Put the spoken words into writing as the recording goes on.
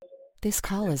This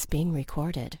call is being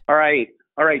recorded. All right.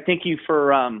 Thank you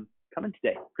for coming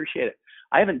today. Appreciate it.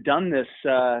 I haven't done this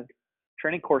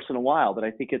training course in a while, but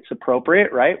I think it's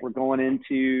appropriate, right? We're going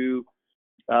into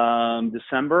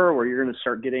December where you're going to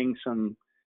start getting some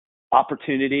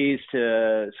opportunities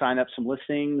to sign up some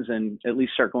listings and at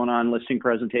least start going on listing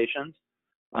presentations.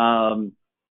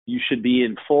 You should be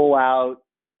in full out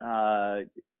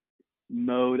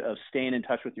mode of staying in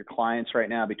touch with your clients right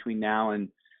now between now and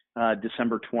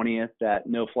December 20th. That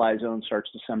no-fly zone starts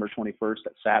December 21st,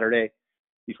 that Saturday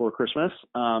before Christmas,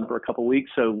 for a couple weeks.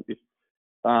 So if,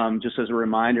 just as a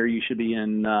reminder, you should be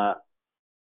in,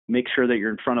 make sure that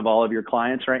you're in front of all of your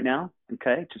clients right now,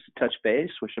 okay? Just to touch base,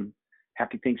 wish them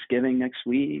happy Thanksgiving next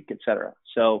week, etc.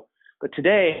 So, but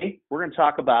today we're going to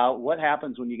talk about what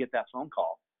happens when you get that phone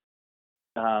call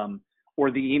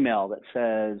or the email that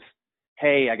says,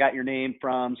 hey, I got your name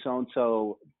from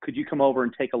so-and-so. Could you come over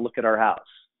and take a look at our house?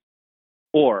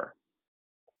 Or,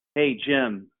 hey,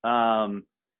 Jim, Joni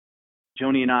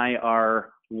and I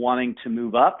are wanting to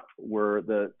move up. Where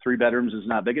the 3 bedrooms is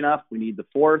not big enough. We need the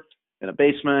 4th and a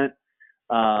basement.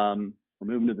 We're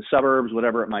moving to the suburbs,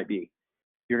 whatever it might be.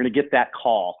 You're going to get that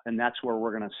call, and that's where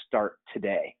we're going to start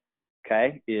today,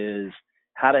 okay, is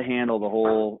how to handle the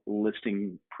whole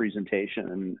listing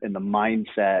presentation and the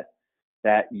mindset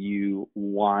that you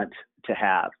want to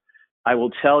have. I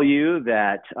will tell you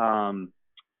that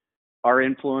our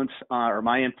influence or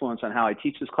my influence on how I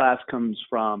teach this class comes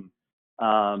from,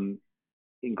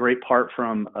 in great part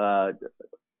from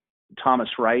Thomas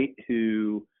Wright,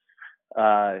 who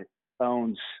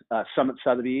owns Summit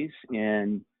Sotheby's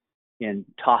in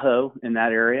Tahoe, in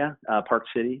that area, Park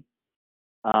City.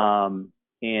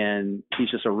 And he's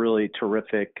just a really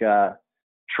terrific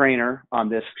trainer on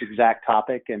this exact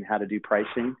topic and how to do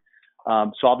pricing.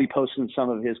 So I'll be posting some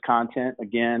of his content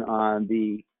again on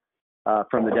the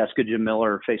From the Desk of Jim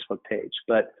Miller Facebook page.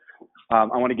 But I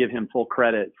want to give him full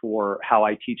credit for how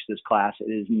I teach this class.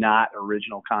 It is not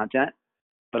original content,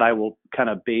 but I will kind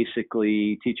of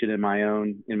basically teach it in my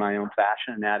own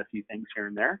fashion and add a few things here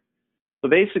and there. So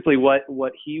basically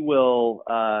what he will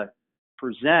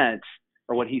present,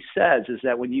 or what he says, is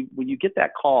that when you get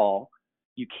that call,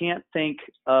 you can't think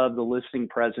of the listing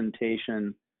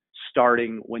presentation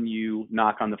starting when you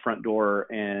knock on the front door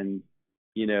and,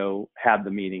 you know, have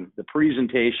the meeting. The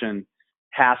presentation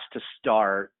has to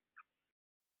start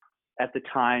at the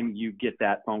time you get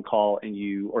that phone call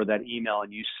or that email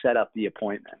and you set up the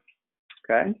appointment.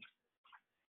 Okay.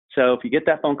 So if you get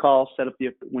that phone call,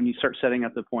 when you start setting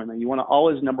up the appointment, you want to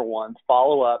always, number one,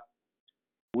 follow up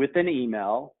with an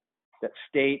email that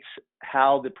states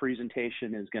how the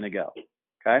presentation is going to go.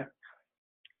 Okay.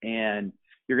 And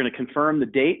you're going to confirm the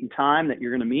date and time that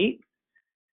you're going to meet.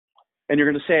 And you're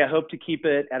going to say, I hope to keep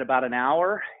it at about an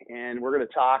hour. And we're going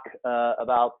to talk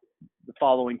about the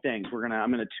following things.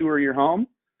 I'm going to tour your home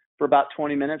for about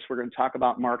 20 minutes. We're going to talk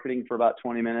about marketing for about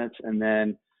 20 minutes. And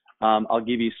then I'll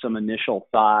give you some initial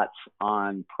thoughts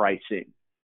on pricing.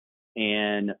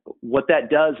 And what that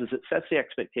does is it sets the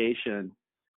expectation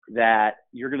that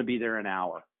you're going to be there an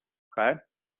hour. Okay.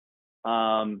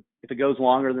 If it goes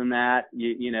longer than that,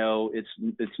 you know,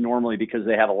 it's normally because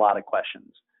they have a lot of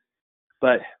questions.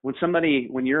 But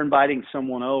when you're inviting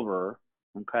someone over,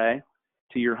 okay,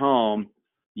 to your home,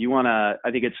 you want to,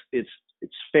 I think it's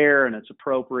fair and it's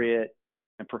appropriate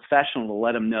and professional to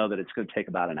let them know that it's going to take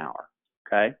about an hour.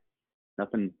 Okay.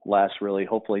 Nothing less, really,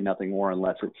 hopefully nothing more,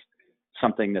 unless it's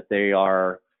something that they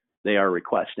are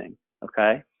requesting.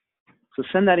 Okay. So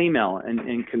send that email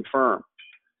and confirm.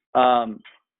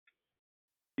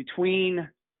 Between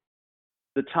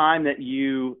the time that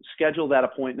you schedule that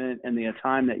appointment and the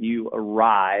time that you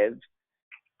arrive,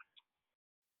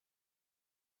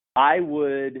 I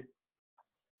would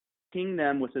ping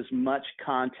them with as much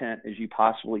content as you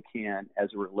possibly can as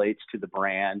it relates to the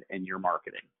brand and your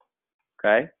marketing.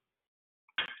 Okay.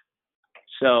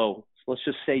 So let's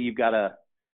just say you've got a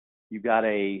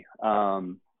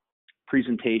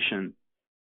presentation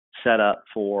set up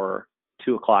for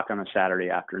 2:00 on a Saturday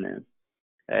afternoon.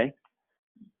 Okay.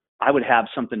 I would have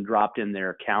something dropped in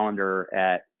their calendar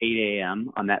at 8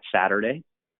 a.m. on that Saturday,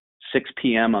 6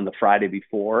 p.m. on the Friday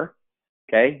before,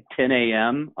 okay, 10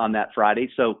 a.m. on that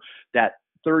Friday. So that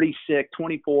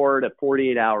 24 to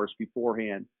 48 hours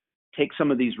beforehand, take some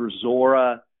of these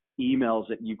Resora emails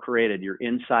that you created, your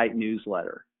Insight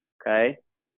newsletter, okay?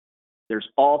 There's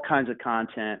all kinds of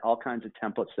content, all kinds of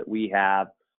templates that we have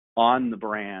on the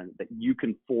brand that you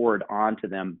can forward on to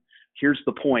them. Here's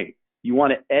the point. You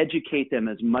want to educate them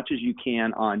as much as you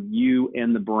can on you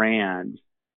and the brand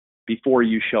before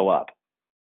you show up.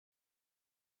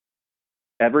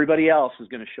 Everybody else is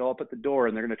going to show up at the door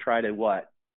and they're going to try to what?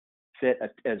 fit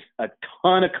a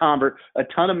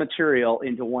ton of material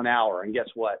into 1 hour. And guess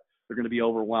what? They're going to be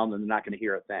overwhelmed and they're not going to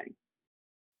hear a thing.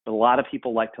 But a lot of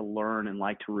people like to learn and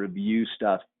like to review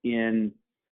stuff in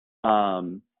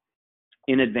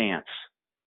advance.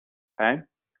 Okay?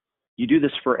 You do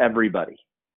this for everybody.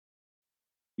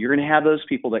 You're going to have those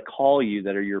people that call you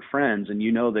that are your friends, and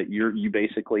you know that you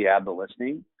basically have the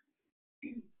listing,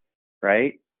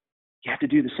 right? You have to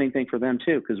do the same thing for them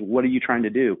too, because what are you trying to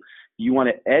do? You want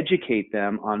to educate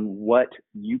them on what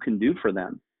you can do for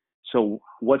them. So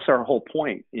what's our whole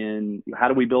point in how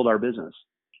do we build our business?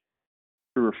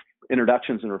 Through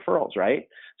introductions and referrals, right?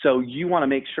 So you want to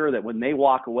make sure that when they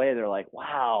walk away, they're like,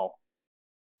 wow,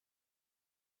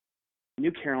 I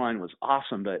knew Caroline was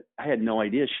awesome, but I had no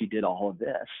idea she did all of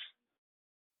this.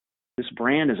 This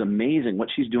brand is amazing. What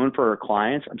she's doing for her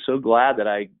clients, I'm so glad that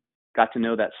I got to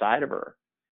know that side of her.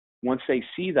 Once they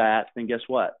see that, then guess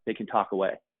what? They can talk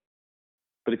away.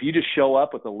 But if you just show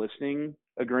up with a listing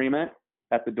agreement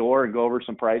at the door and go over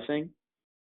some pricing,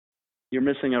 you're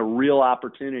missing a real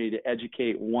opportunity to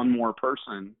educate one more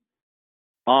person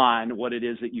on what it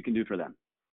is that you can do for them,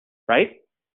 right?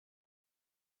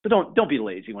 So don't be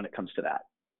lazy when it comes to that,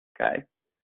 okay?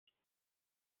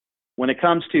 When it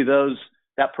comes to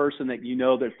that person that you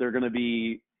know that they're going to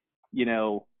be,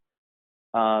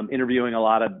 interviewing a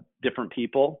lot of different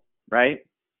people, right?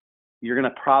 You're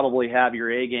going to probably have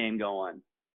your A game going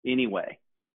anyway.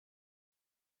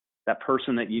 That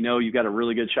person that you got a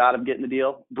really good shot of getting the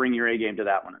deal, bring your A game to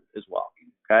that one as well,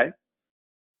 okay?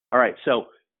 All right, so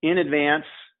in advance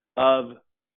of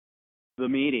the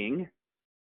meeting,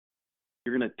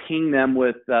 you're going to ping them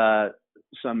with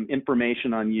some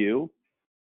information on you,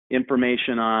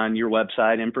 information on your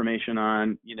website, information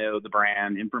on, the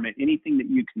brand, anything that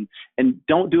you can, and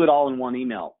don't do it all in one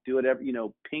email. Do it every,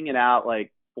 ping it out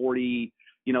like 40,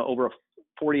 over a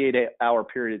 48-hour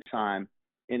period of time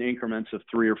in increments of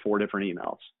 3 or 4 different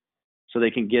emails. So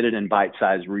they can get it in bite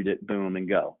size, read it, boom, and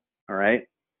go. All right.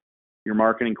 Your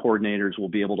marketing coordinators will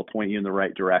be able to point you in the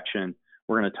right direction.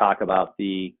 We're going to talk about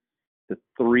the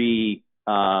three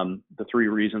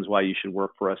reasons why you should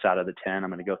work for us out of the 10. I'm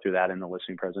going to go through that in the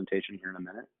listing presentation here in a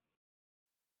minute.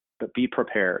 But be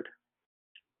prepared.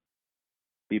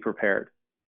 Be prepared.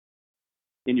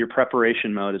 In your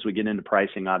preparation mode, as we get into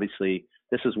pricing, obviously,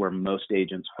 this is where most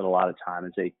agents put a lot of time,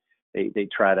 is they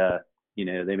try to,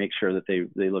 they make sure that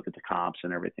they look at the comps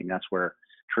and everything. That's where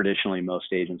traditionally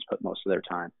most agents put most of their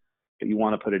time. But you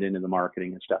want to put it into the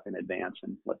marketing and stuff in advance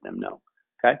and let them know.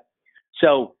 Okay.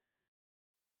 So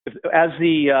as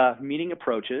the meeting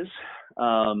approaches,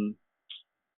 one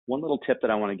little tip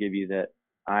that I want to give you that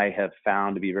I have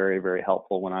found to be very, very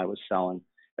helpful when I was selling,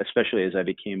 especially as I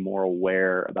became more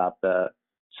aware about the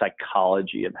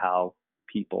psychology of how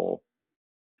people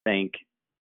think,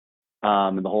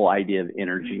 and the whole idea of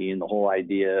energy and the whole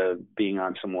idea of being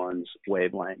on someone's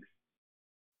wavelength,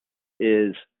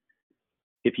 is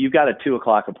if you've got a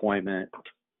 2:00 appointment,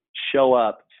 show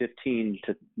up 15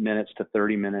 minutes to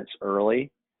 30 minutes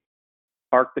early,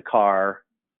 park the car,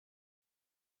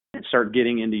 and start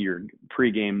getting into your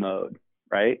pregame mode,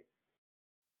 right?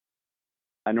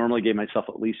 I normally gave myself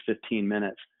at least 15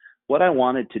 minutes. What I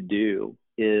wanted to do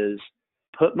is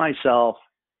put myself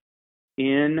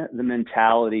in the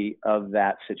mentality of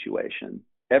that situation.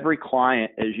 Every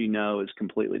client, as you know, is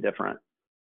completely different.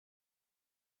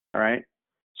 All right.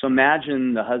 So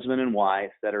imagine the husband and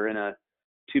wife that are in a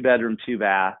 2-bedroom,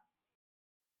 2-bath.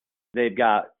 They've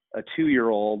got a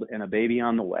 2-year-old and a baby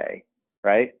on the way,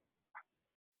 right?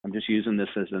 I'm just using this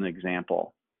as an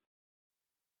example.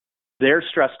 They're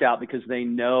stressed out because they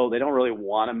know they don't really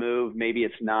want to move. Maybe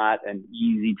it's not an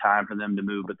easy time for them to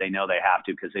move, but they know they have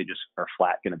to because they just are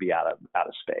flat going to be out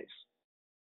of space.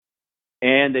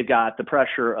 And they've got the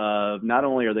pressure of not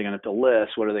only are they going to have to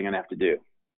list, what are they going to have to do?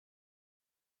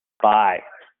 Buy.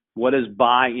 What is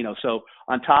buy? So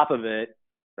on top of it,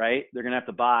 right? They're going to have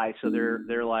to buy. So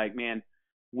they're like, man,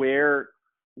 where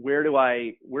do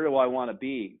I want to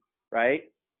be? Right?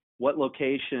 What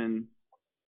location?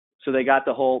 So they got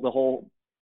the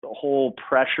whole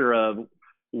pressure of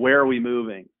where are we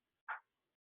moving?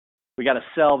 We got to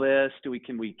sell this.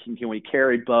 Can we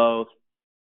carry both?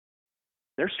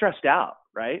 They're stressed out,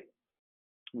 right?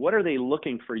 What are they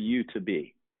looking for you to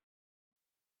be?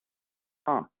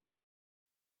 Calm,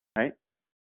 right?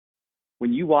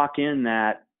 When you walk in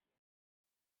that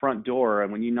front door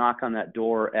and when you knock on that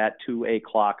door at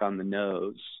 2:00 on the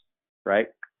nose, right?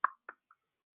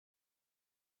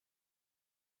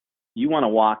 You want to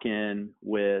walk in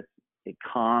with a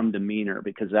calm demeanor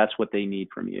because that's what they need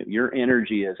from you. Your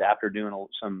energy is, after doing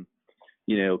some,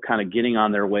 kind of getting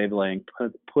on their wavelength,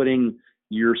 putting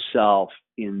yourself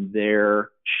in their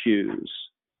shoes,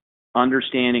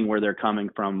 understanding where they're coming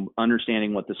from,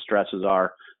 understanding what the stresses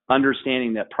are,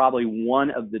 understanding that probably one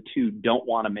of the two don't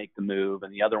want to make the move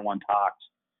and the other one talked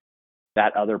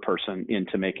that other person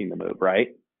into making the move,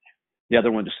 right? The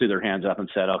other one just threw their hands up and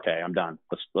said, okay, I'm done.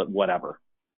 Whatever.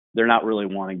 They're not really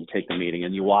wanting to take the meeting.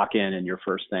 And you walk in and your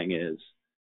first thing is,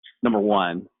 number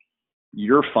one,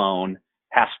 your phone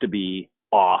has to be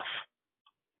off.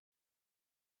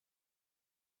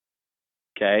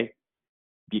 Okay?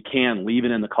 If you can, leave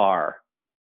it in the car.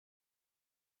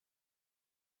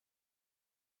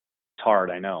 It's hard,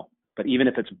 I know. But even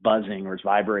if it's buzzing or it's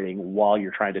vibrating while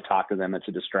you're trying to talk to them, it's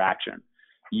a distraction.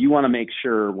 You want to make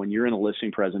sure when you're in a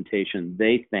listing presentation,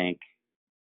 they think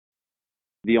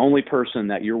the only person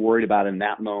that you're worried about in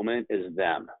that moment is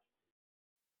them.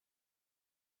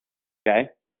 Okay?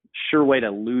 Sure way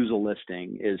to lose a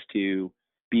listing is to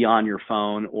be on your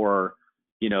phone or,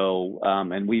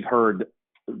 and we've heard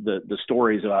the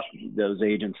stories about those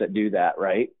agents that do that,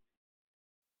 right?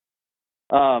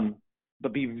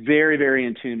 But be very, very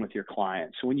in tune with your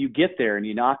client. So when you get there and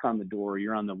you knock on the door,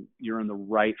 you're in the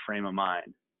right frame of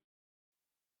mind.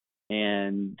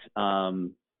 And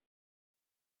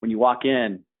when you walk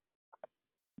in,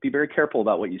 be very careful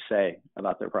about what you say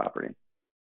about their property.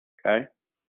 Okay?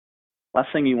 Last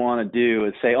thing you want to do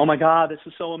is say, oh my God, this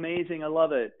is so amazing. I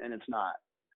love it. And it's not.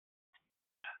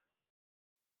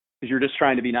 Because you're just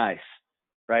trying to be nice,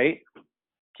 right?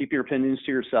 Keep your opinions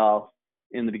to yourself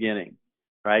in the beginning,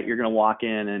 right? You're going to walk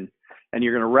in and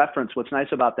you're going to reference what's nice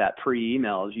about that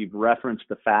pre-email is you've referenced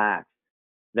the fact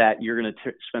that you're going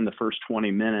to spend the first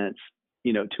 20 minutes,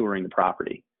 touring the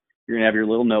property. You're going to have your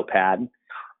little notepad,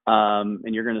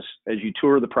 and you're going to, as you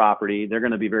tour the property, they're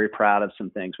going to be very proud of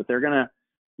some things, but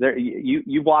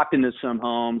you walked into some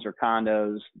homes or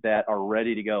condos that are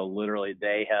ready to go. Literally,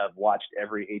 they have watched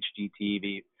every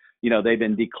HGTV. They've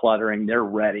been decluttering. They're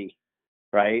ready,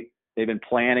 right? They've been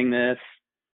planning this.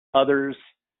 Others,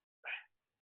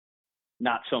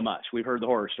 not so much. We've heard the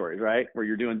horror stories, right? Where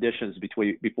you're doing dishes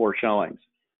before showings.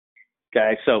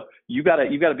 Okay, so you got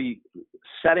to be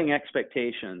setting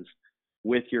expectations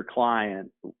with your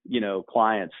clients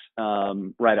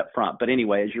right up front. But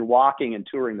anyway, as you're walking and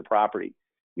touring the property,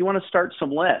 you want to start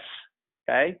some lists.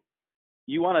 Okay,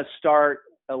 you want to start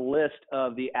a list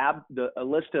of a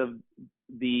list of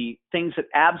the things that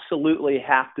absolutely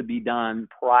have to be done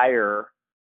prior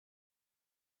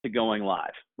to going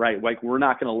live, right? Like we're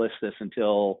not going to list this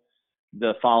until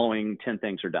the following 10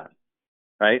 things are done,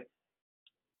 right?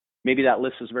 Maybe that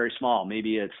list is very small.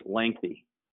 Maybe it's lengthy.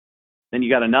 Then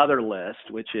you got another list,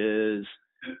 which is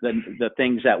the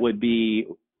things that would be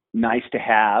nice to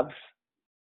have,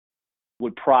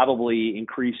 would probably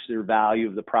increase their value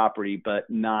of the property, but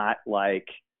not like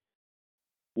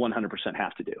 100%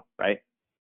 have to do, right?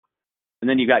 And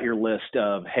then you got your list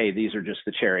of, hey, these are just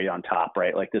the cherry on top,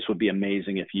 right? Like this would be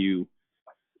amazing if you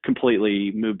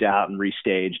completely moved out and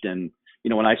restaged. And,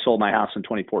 when I sold my house in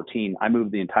 2014, I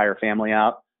moved the entire family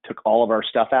out, took all of our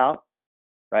stuff out,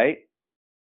 right?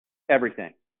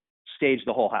 Everything. Staged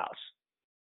the whole house.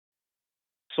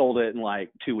 Sold it in like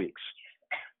 2 weeks.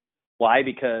 Why?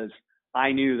 Because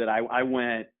I knew that I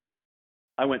went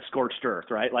scorched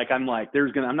earth, right? Like I'm not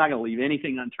gonna leave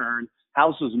anything unturned.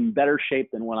 House was in better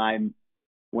shape than when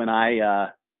I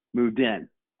moved in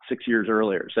 7 years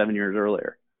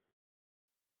earlier.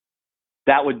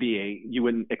 That would be you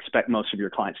wouldn't expect most of your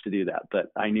clients to do that,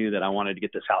 but I knew that I wanted to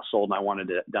get this house sold and I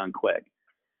wanted it done quick.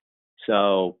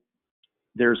 So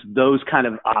there's those kind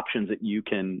of options that you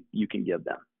can give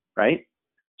them, right?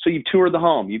 So you've toured the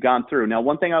home, you've gone through. Now,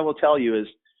 one thing I will tell you is,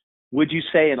 would you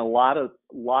say in a lot of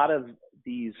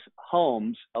these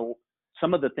homes,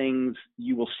 some of the things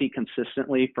you will see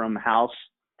consistently from house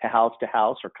to house to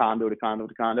house or condo to condo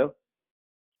to condo,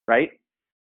 right?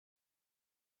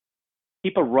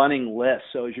 Keep a running list.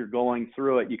 So as you're going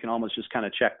through it, you can almost just kind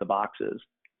of check the boxes.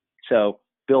 So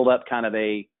build up kind of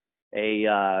a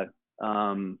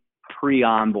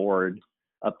pre-onboard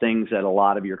of things that a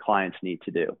lot of your clients need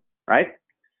to do, right?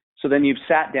 So then you've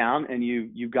sat down and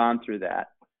you've gone through that.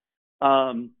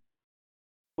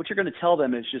 What you're going to tell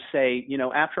them is just say,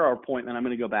 after our appointment, I'm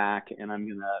going to go back and I'm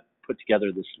going to put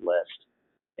together this list.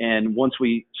 And once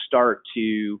we start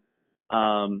to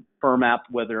firm up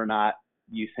whether or not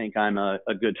you think I'm a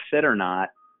good fit or not,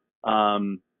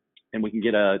 and we can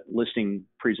get a listing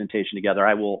presentation together,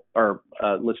 or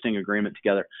a listing agreement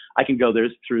together, I can go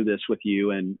through this with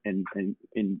you and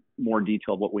in more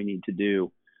detail what we need to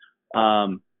do.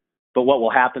 But what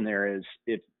will happen there is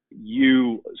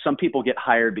some people get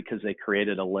hired because they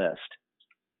created a list,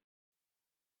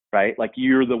 right? Like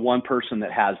you're the one person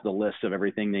that has the list of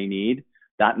everything they need.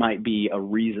 that might be a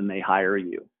reason they hire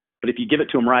you. But if you give it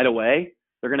to them right away,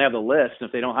 they're going to have the list. And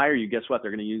if they don't hire you, guess what?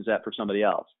 They're going to use that for somebody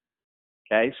else.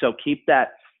 Okay. So keep that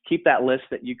list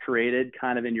that you created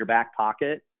kind of in your back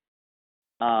pocket.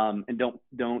 And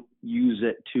don't use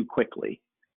it too quickly.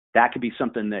 That could be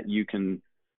something that you can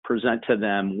present to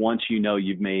them once you know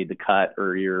you've made the cut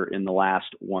or you're in the last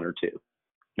one or two.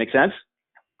 Make sense?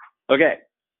 Okay.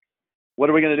 What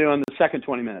are we going to do in the second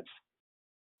 20 minutes?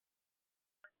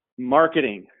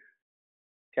 Marketing.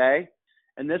 Okay.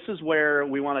 And this is where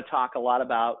we want to talk a lot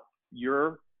about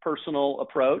your personal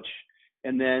approach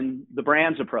and then the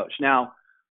brand's approach. Now,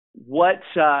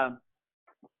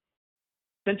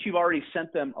 since you've already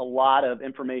sent them a lot of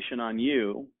information on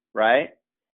you, right?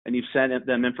 And you've sent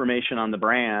them information on the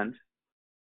brand,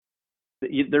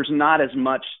 there's not as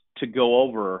much to go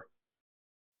over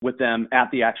with them at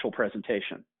the actual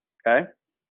presentation, okay?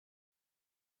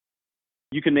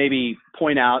 You can maybe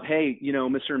point out, hey,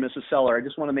 Mr. and Mrs. Seller, I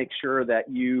just want to make sure that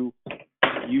you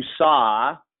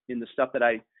saw in the stuff that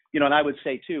and I would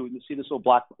say too, you see this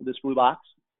blue box?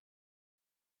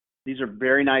 These are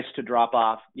very nice to drop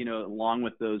off, along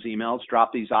with those emails.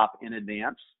 Drop these off in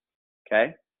advance,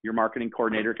 okay? Your marketing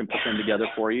coordinator can put them together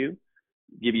for you,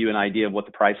 give you an idea of what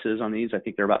the price is on these. I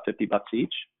think they're about $50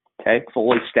 each, okay?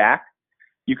 Fully stacked.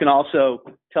 You can also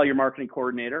tell your marketing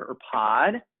coordinator or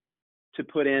pod to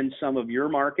put in some of your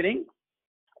marketing,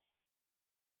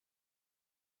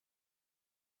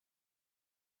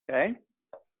 okay?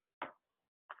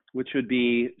 Which would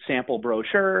be sample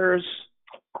brochures,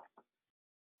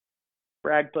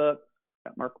 brag book,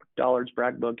 got Mark Dollard's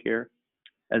brag book here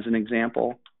as an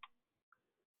example.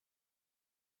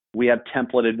 We have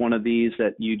templated one of these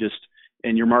that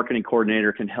and your marketing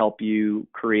coordinator can help you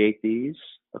create these,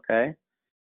 okay?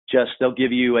 They'll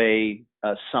give you a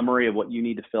summary of what you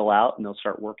need to fill out, and they'll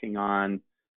start working on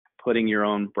putting your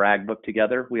own brag book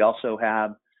together. We also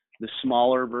have the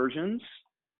smaller versions,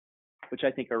 which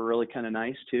I think are really kind of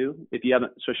nice too,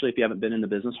 especially if you haven't been in the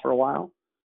business for a while.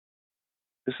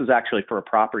 This is actually for a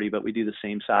property, but we do the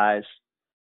same size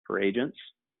for agents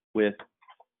with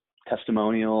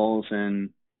testimonials and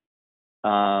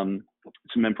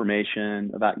some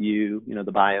information about you,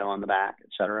 the bio on the back, et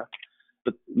cetera.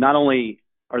 But not only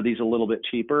are these a little bit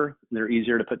cheaper, they're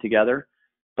easier to put together,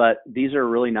 but these are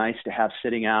really nice to have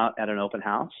sitting out at an open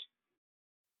house,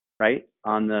 right?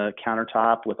 On the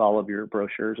countertop with all of your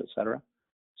brochures, et cetera.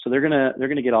 So they're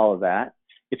gonna get all of that.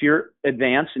 If you're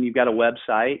advanced and you've got a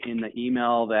website, in the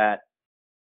email that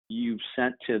you've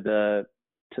sent to the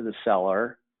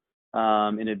seller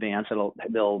in advance,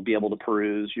 they'll be able to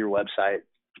peruse your website,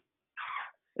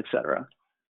 et cetera.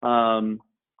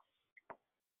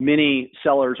 Many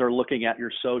sellers are looking at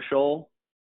your social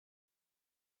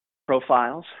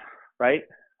profiles, right?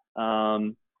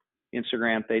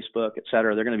 Instagram, Facebook, et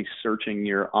cetera. They're going to be searching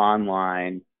your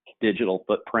online digital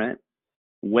footprint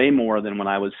way more than when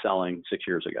I was selling 6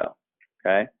 years ago,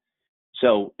 okay?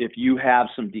 So if you have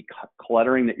some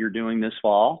decluttering that you're doing this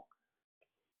fall,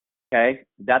 okay,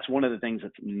 that's one of the things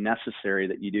that's necessary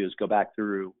that you do is go back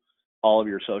through all of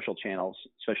your social channels,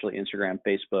 especially Instagram,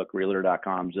 Facebook,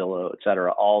 Realtor.com, Zillow, et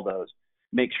cetera, all those.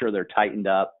 Make sure they're tightened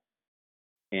up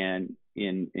and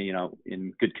in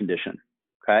good condition,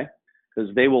 okay?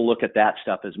 Because they will look at that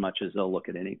stuff as much as they'll look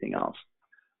at anything else.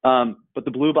 But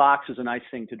the blue box is a nice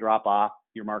thing to drop off.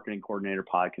 Your marketing coordinator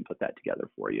pod can put that together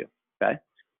for you, okay?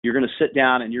 You're going to sit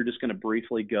down and you're just going to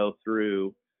briefly go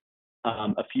through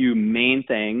a few main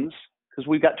things because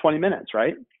we've got 20 minutes,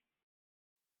 right?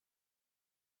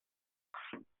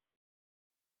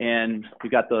 And we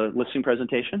got the listing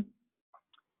presentation.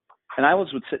 And I would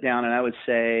sit down and I would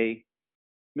say,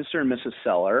 Mr. and Mrs.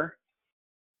 Seller,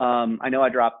 I know I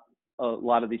dropped a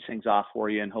lot of these things off for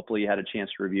you, and hopefully you had a chance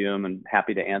to review them, and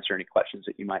happy to answer any questions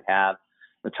that you might have.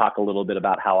 We'll talk a little bit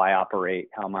about how I operate,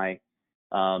 how me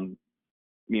and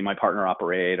my partner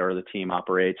operate, or the team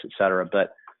operates, et cetera.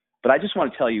 But I just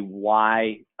want to tell you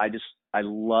why I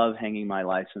love hanging my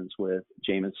license with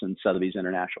Jamison Sotheby's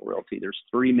International Realty. There's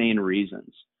 3 main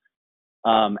reasons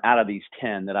out of these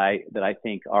 10 that I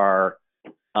think are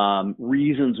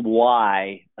reasons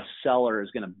why a seller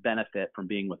is going to benefit from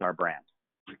being with our brand.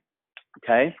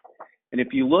 Okay, and if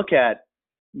you look at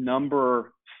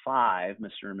number 5,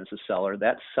 Mr. and Mrs. Seller,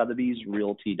 that's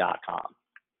Sotheby'sRealty.com.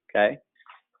 Okay,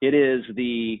 it is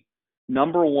the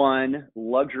 #1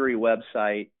 luxury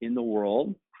website in the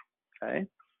world. Okay,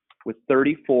 with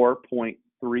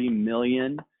 34.3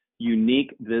 million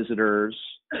unique visitors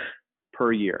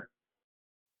per year.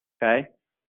 Okay,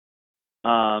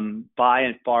 by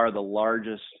and far the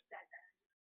largest.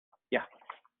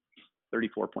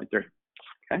 34.3.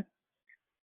 Okay.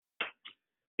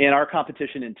 And our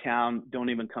competition in town don't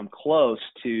even come close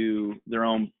to their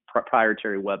own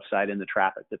proprietary website and the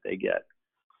traffic that they get.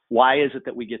 Why is it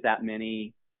that we get that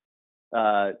many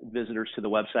visitors to the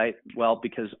website? Well,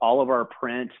 because all of our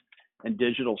print and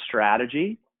digital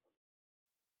strategy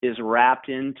is wrapped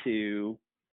into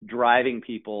driving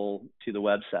people to the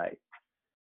website.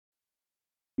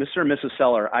 Mr. and Mrs.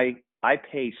 Seller, I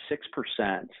pay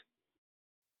 6%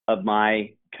 of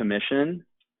my commission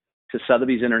to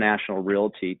Sotheby's International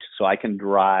Realty so I can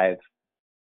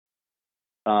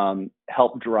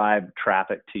help drive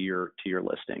traffic to your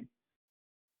listing.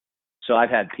 So I've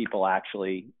had people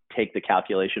actually take the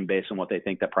calculation based on what they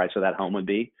think the price of that home would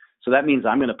be. So that means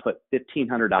I'm going to put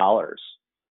 $1,500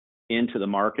 into the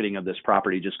marketing of this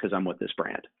property just because I'm with this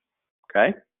brand.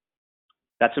 Okay?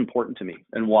 That's important to me.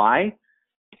 And why?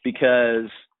 Because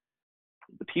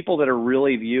the people that are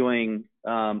really viewing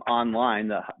online,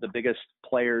 the biggest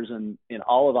players in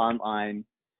all of online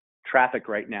traffic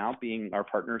right now, being our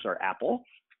partners, are Apple,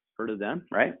 heard of them,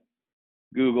 right?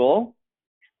 Google,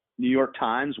 New York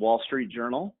Times, Wall Street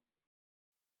Journal,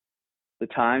 the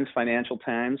Times, Financial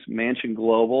Times, Mansion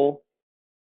Global,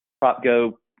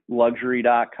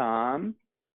 PropGoLuxury.com,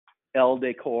 Elle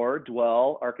Decor,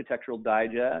 Dwell, Architectural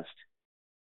Digest.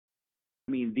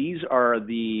 I mean, these are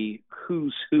the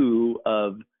who's who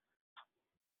of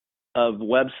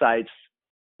websites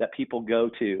that people go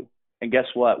to. And guess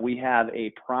what? We have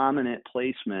a prominent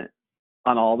placement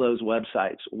on all those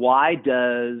websites. Why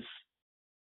does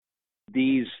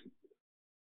these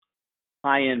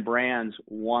high-end brands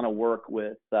want to work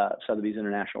with Sotheby's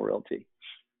International Realty?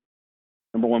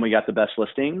 Number one, we got the best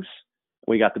listings,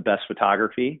 we got the best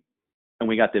photography, and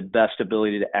we got the best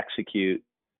ability to execute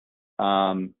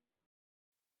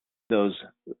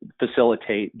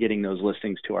facilitate getting those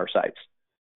listings to our sites.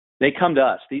 They come to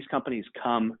us. These companies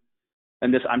come,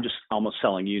 and this, I'm just almost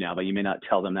selling you now, but you may not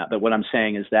tell them that. But what I'm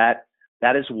saying is that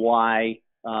is why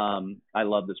I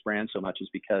love this brand so much, is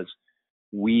because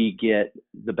we get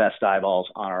the best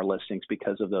eyeballs on our listings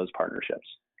because of those partnerships.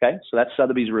 Okay, so that's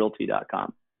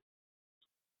Sotheby'sRealty.com.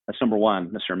 That's number one,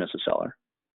 Mr. and Mrs. Seller.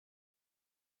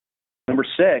 Number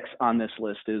 6 on this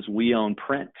list is we own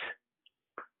print.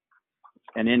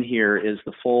 And in here is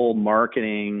the full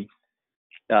marketing,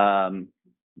 the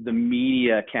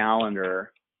media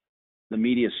calendar, the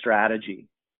media strategy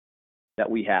that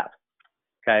we have,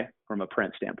 okay, from a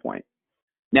print standpoint.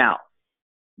 Now,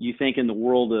 you think in the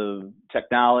world of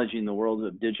technology, in the world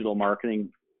of digital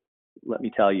marketing, let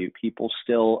me tell you, people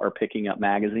still are picking up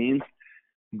magazines.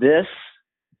 This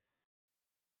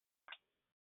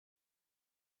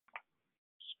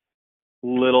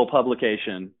little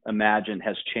publication, Imagine,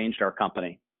 has changed our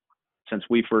company since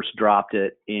we first dropped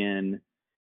it in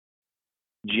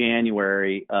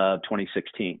January of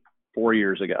 2016, 4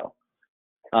 years ago.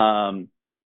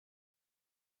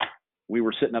 We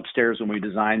were sitting upstairs when we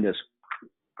designed this.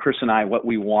 Chris and I, what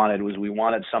we wanted was we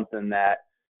wanted something that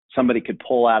somebody could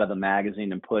pull out of the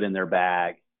magazine and put in their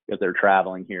bag if they're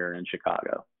traveling here in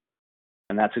Chicago.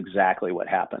 And that's exactly what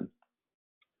happened.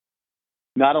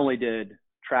 Not only did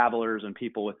travelers and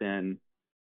people within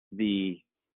the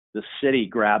city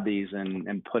grab these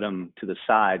and put them to the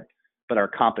side, but our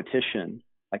competition,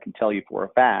 I can tell you for a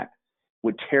fact,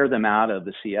 would tear them out of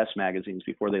the CS magazines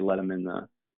before they let them in the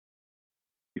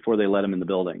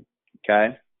building.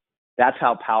 Okay, that's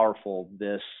how powerful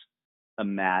this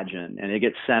Imagine, and it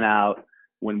gets sent out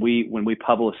when we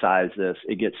publicize this.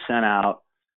 It gets sent out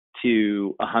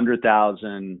to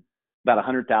 100,000, about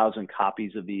 100,000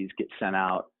 copies of these get sent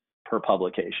out per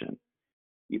publication,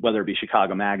 whether it be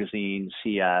Chicago Magazine,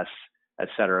 CS, et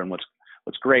cetera. And what's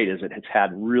great is it's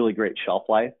had really great shelf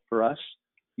life for us.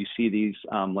 You see these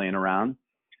laying around.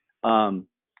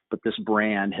 But this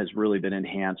brand has really been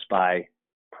enhanced by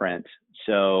print.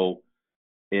 So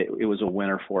it was a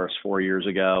winner for us 4 years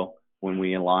ago when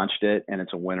we launched it, and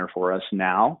it's a winner for us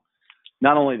now.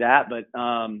 Not only that, but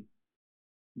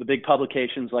the big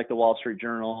publications like the Wall Street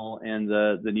Journal and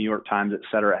the New York Times, et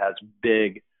cetera, has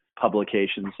big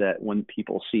publications that when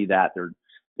people see that,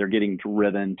 they're getting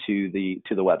driven to the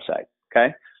website.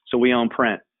 Okay, so we own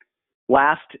print.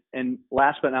 Last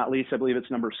but not least, I believe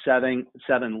it's number 7,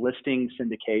 listing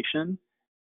syndication.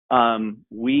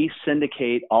 We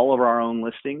syndicate all of our own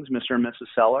listings, Mr. and Mrs.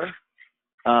 Seller.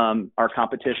 Our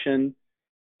competition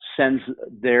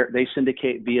they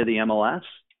syndicate via the MLS,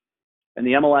 and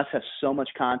the MLS has so much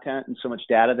content and so much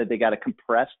data that they got to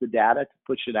compress the data to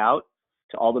push it out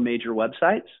to all the major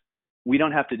websites. We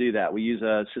don't have to do that. We use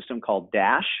a system called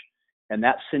Dash, and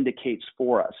that syndicates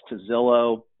for us to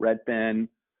Zillow, Redfin,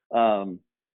 all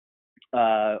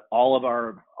of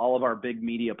our big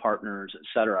media partners, et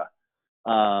cetera.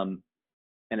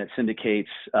 and it syndicates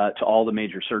to all the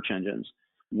major search engines.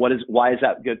 Why is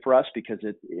that good for us? Because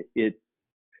it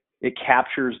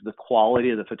captures the quality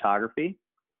of the photography,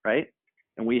 right?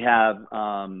 And we have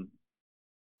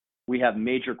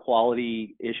major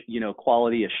quality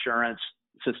assurance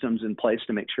systems in place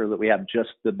to make sure that we have just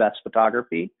the best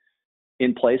photography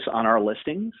in place on our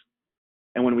listings.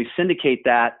 And when we syndicate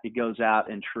that, it goes out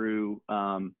in true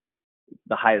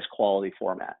the highest quality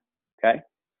format. Okay,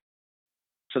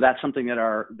 so that is something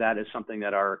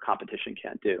that our competition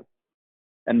can't do,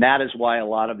 and that is why a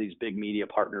lot of these big media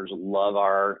partners love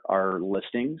our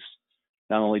listings.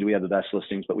 Not only do we have the best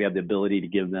listings, but we have the ability to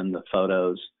give them the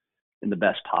photos in the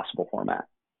best possible format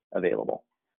available.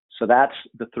 So that's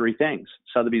the three things: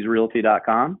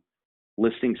 Sotheby'sRealty.com,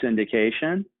 listing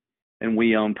syndication, and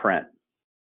we own print.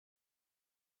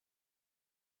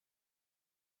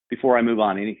 Before I move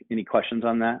on, any questions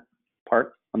on that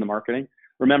part, on the marketing?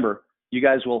 Remember, you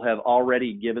guys will have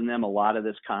already given them a lot of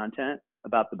this content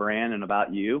about the brand and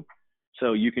about you.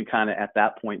 So you can kind of at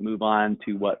that point move on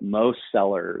to what most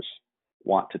sellers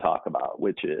want to talk about,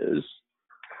 which is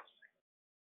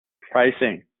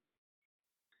pricing.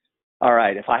 All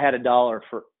right, if I had $1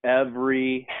 for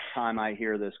every time I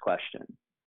hear this question,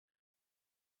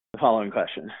 the following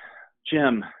question: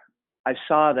 Jim, I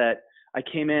saw that I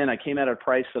came at a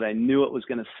price that I knew it was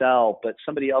going to sell, but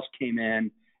somebody else came in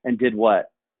and did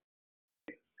what?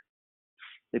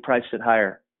 They priced it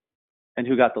higher. And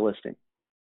who got the listing?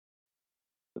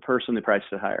 The person they priced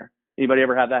it higher. Anybody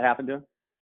ever have that happen to them?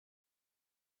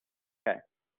 Okay.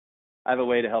 I have a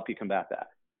way to help you combat that.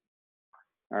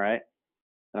 All right.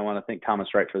 And I want to thank Thomas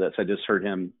Wright for this. I just heard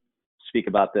him speak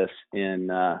about this in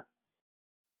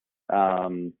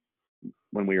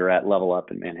when we were at Level Up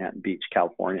in Manhattan Beach,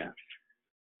 California.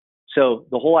 So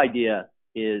the whole idea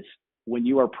is when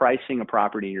you are pricing a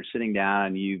property, you're sitting down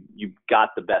and you've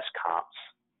got the best comps,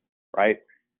 right?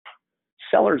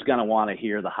 Seller's going to want to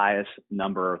hear the highest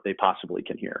number they possibly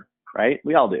can hear, right?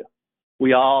 We all do.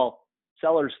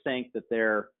 Sellers think that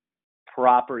their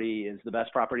property is the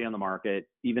best property on the market,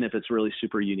 even if it's really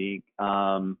super unique.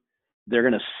 They're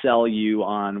going to sell you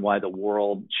on why the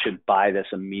world should buy this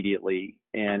immediately.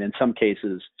 And in some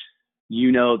cases,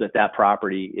 you know that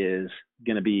property is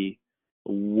going to be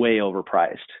way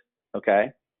overpriced.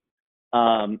 Okay.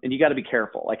 And you got to be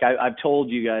careful. Like I've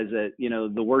told you guys that,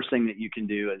 the worst thing that you can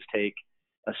do is take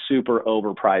a super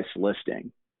overpriced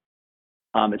listing.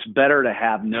 It's better to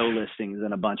have no listings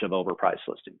than a bunch of overpriced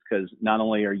listings, because not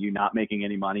only are you not making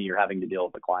any money, you're having to deal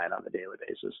with the client on a daily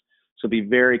basis. So be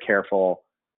very careful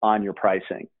on your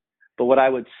pricing. But what I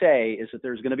would say is that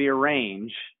there's going to be a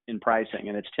range in pricing,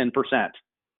 and it's 10%.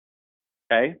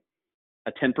 Okay.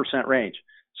 A 10% range.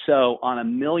 So on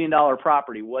 $1 million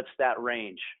property, what's that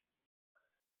range?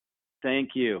 Thank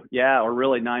you. Yeah, or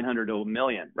really 900 to $1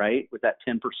 million, right? With that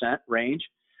 10% range,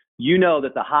 you know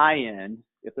that the high end,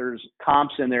 if there's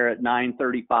comps in there at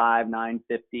 935,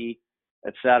 950,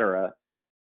 et cetera,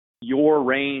 your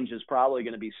range is probably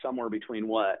going to be somewhere between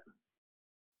what?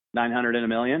 900 and $1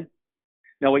 million.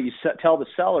 Now, what you tell the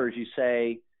sellers, you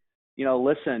say,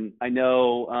 listen, I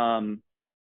know,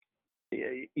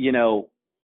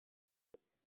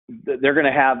 they're going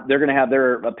to have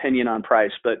their opinion on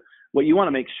price, but what you want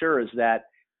to make sure is that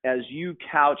as you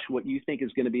couch what you think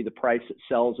is going to be the price that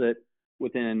sells it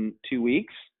within 2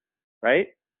 weeks, right?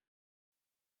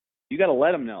 You got to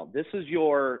let them know this is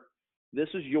your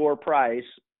price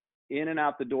in and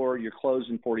out the door. You're closed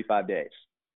in 45 days,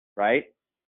 right?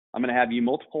 I'm going to have you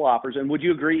multiple offers. And would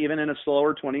you agree, even in a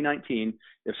slower 2019,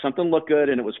 if something looked good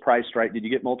and it was priced right, did you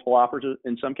get multiple offers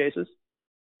in some cases?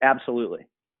 Absolutely.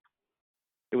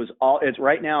 It's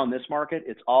right now in this market,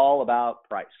 it's all about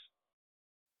price.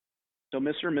 So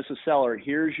Mr. and Mrs. Seller,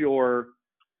 here's your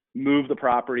move the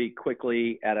property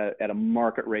quickly at a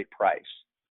market rate price.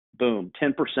 Boom,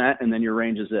 10%, and then your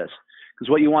range is this. Because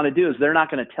what you want to do is they're not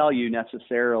going to tell you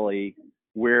necessarily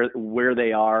where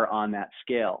they are on that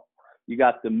scale. You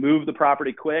got to move the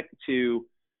property quick to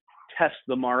test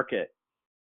the market.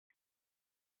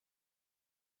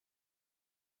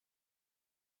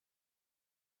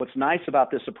 What's nice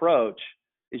about this approach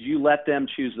is you let them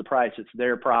choose the price. It's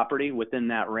their property within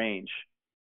that range.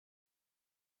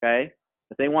 Okay?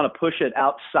 If they want to push it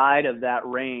outside of that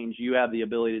range, you have the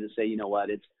ability to say, you know what,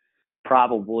 it's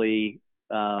probably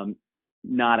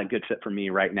not a good fit for me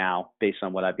right now based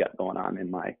on what I've got going on in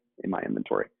my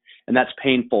inventory. And that's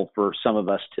painful for some of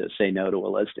us to say no to a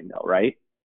listing though, right?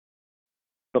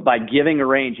 But by giving a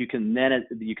range, you can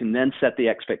then set the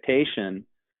expectation.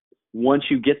 Once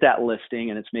you get that listing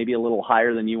and it's maybe a little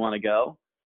higher than you want to go,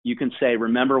 you can say,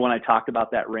 remember when I talked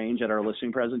about that range at our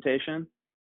listing presentation?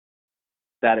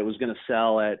 that it was going to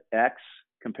sell at X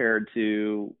compared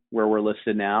to where we're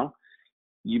listed now,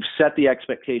 you've set the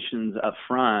expectations up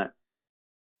front,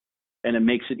 and it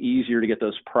makes it easier to get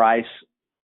those price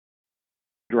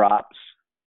drops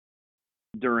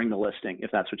during the listing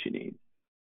if that's what you need.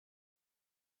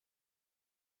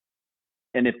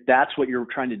 And if that's what you're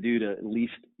trying to do to at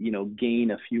least,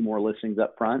 gain a few more listings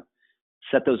up front,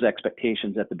 set those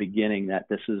expectations at the beginning that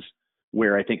this is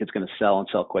where I think it's going to sell and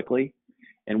sell quickly.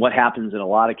 And what happens in a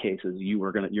lot of cases,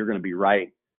 you're going to be right.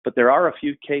 But there are a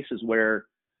few cases where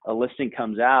a listing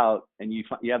comes out and you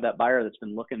have that buyer that's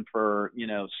been looking for,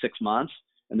 6 months,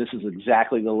 and this is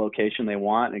exactly the location they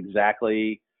want,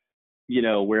 exactly,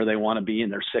 where they want to be,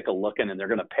 and they're sick of looking, and they're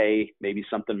going to pay maybe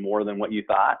something more than what you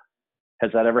thought.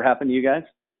 Has that ever happened to you guys?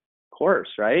 Of course,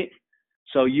 right?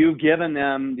 So you've given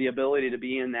them the ability to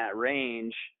be in that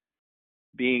range,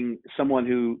 being someone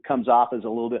who comes off as a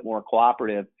little bit more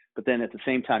cooperative, but then at the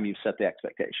same time, you've set the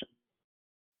expectation.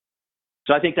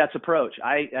 So I think that's approach.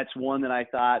 That's one that I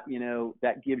thought,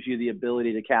 that gives you the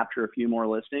ability to capture a few more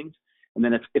listings. And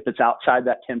then if it's outside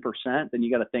that 10%, then you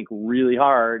got to think really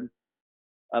hard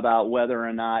about whether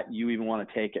or not you even want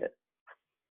to take it.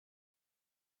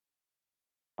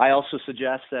 I also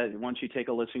suggest that once you take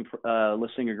a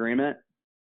listing agreement,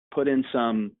 put in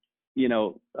some,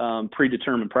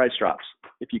 predetermined price drops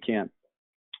if you can.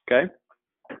 Okay.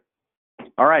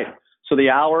 All right. So the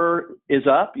hour is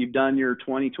up. You've done your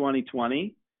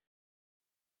 20-20-20.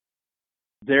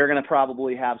 They're going to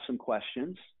probably have some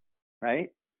questions, right?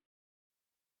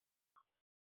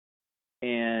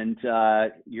 And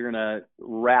you're going to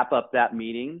wrap up that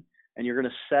meeting, and you're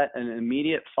going to set an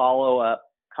immediate follow-up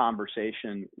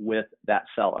conversation with that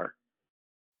seller.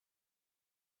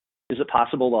 Is it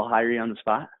possible they'll hire you on the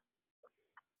spot?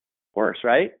 Of course,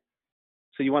 right?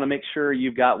 So you want to make sure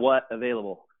you've got what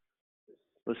available?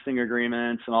 Listing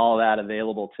agreements and all of that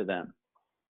available to them.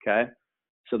 Okay?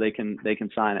 So they can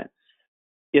sign it.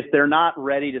 If they're not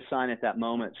ready to sign at that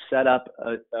moment, set up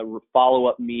a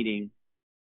follow-up meeting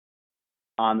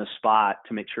on the spot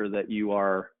to make sure that you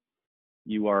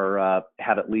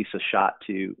have at least a shot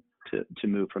to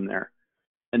move from there.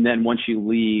 And then once you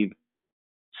leave,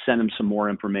 send them some more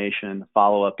information,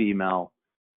 follow-up email,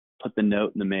 put the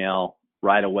note in the mail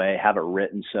right away, have it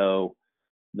written so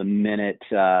the minute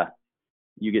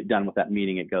you get done with that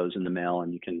meeting, it goes in the mail,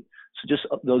 and so just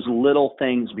those little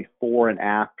things before and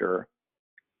after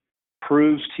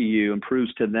proves to you and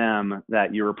proves to them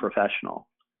that you're a professional.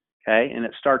 Okay. And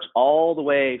it starts all the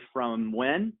way from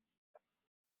when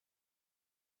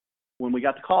we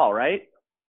got the call, right?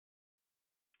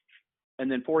 And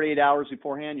then 48 hours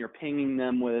beforehand, you're pinging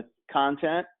them with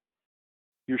content.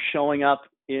 You're showing up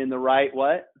in the right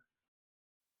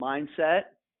mindset.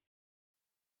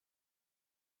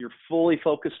 You're fully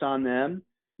focused on them.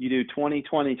 You do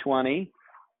 20-20-20,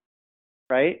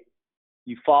 right?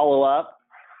 You follow up,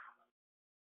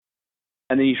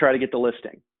 and then you try to get the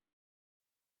listing.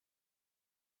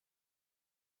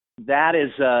 That is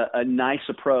a nice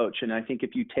approach, and I think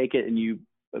if you take it and you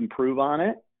improve on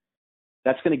it,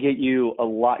 that's going to get you a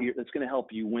lot. That's going to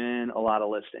help you win a lot of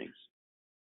listings.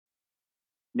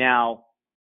 Now,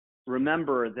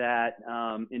 remember that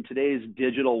in today's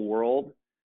digital world,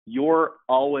 you're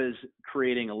always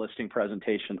creating a listing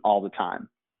presentation all the time.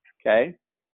 Okay.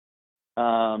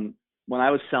 When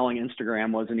I was selling,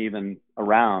 Instagram wasn't even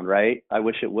around, right? I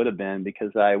wish it would have been,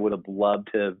 because I would have loved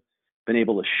to have been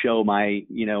able to show my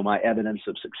evidence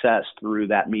of success through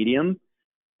that medium.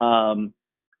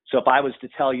 So if I was to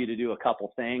tell you to do a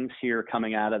couple things here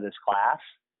coming out of this class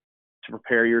to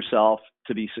prepare yourself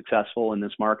to be successful in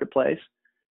this marketplace,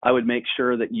 I would make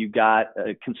sure that you got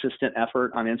a consistent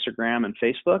effort on Instagram and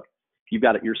Facebook. You've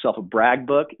got yourself a brag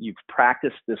book. You've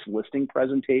practiced this listing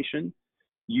presentation.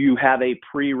 You have a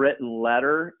pre-written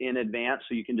letter in advance,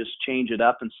 so you can just change it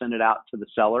up and send it out to the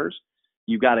sellers.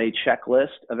 You've got a checklist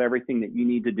of everything that you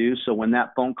need to do. So when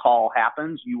that phone call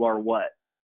happens, you are what?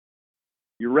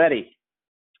 You're ready.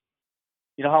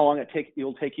 You know how long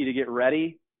it'll take you to get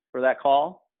ready for that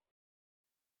call?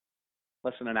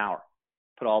 Less than an hour.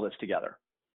 Put all this together.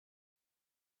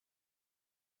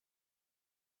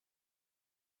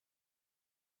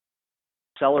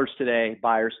 Sellers today,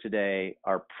 buyers today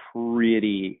are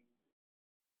pretty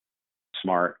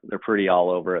smart. They're pretty all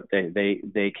over it.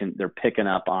 They're picking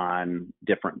up on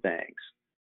different things.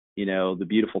 The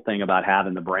beautiful thing about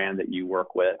having the brand that you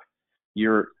work with,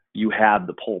 you have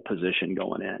the pole position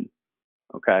going in.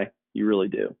 Okay? You really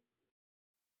do.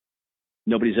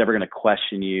 Nobody's ever going to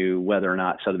question you whether or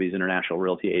not Sotheby's International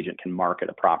Realty agent can market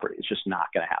a property. It's just not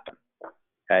going to happen.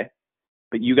 Okay?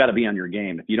 But you got to be on your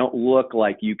game. If you don't look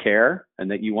like you care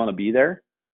and that you want to be there,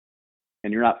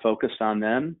 and you're not focused on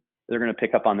them, they're going to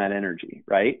pick up on that energy,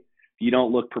 right? If you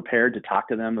don't look prepared to talk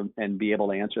to them and be able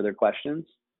to answer their questions,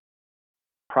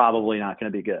 probably not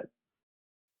going to be good.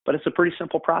 But it's a pretty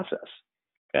simple process,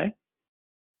 okay?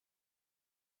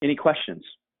 Any questions?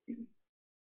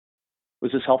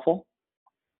 Was this helpful?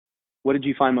 What did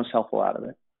you find most helpful out of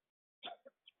it?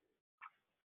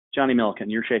 Johnny Milliken,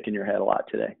 you're shaking your head a lot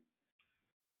today.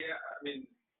 Yeah, I mean,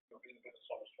 being in business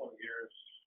almost 20 years,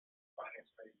 finance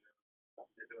major,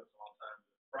 been doing this a long time.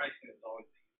 Pricing is always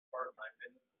the easy part, in my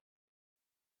opinion.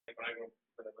 Like when I go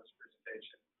for the list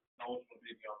presentation, no one's going to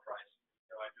beat me on pricing.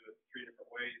 I do it 3 different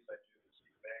ways. I do the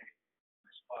CMA,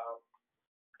 Cloud.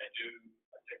 I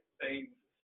take the same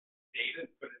data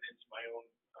and put it into my own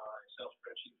Excel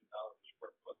spreadsheet with dollars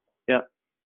per square foot. Yeah.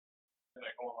 Then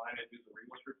I go online and do the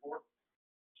REMOS report.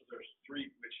 So there's 3,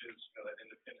 which is that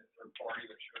independent third party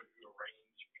that shows you a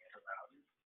range and a value.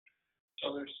 So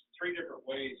there's 3 different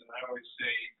ways, and I always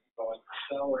say, as a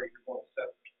seller, you're going to set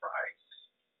the price,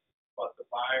 but the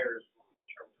buyers will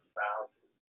determine the value.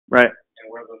 Right. And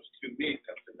where those 2 meet,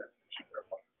 that's the definition of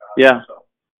value. Yeah. So,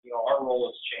 our role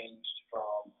has changed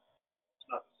from, it's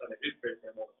not the Sunday newspaper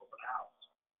and open house.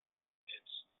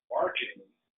 It's marketing,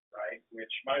 right?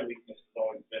 Which my weakness has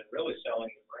always been really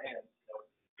selling the brand,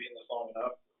 being this long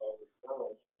enough with all the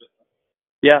referrals.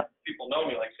 Yeah. People know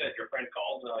me, like I said, your friend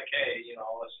calls and they're like, hey,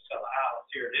 let's sell a house,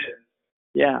 here it is.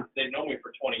 Yeah. They've known me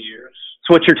for 20 years.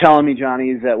 So what you're telling me,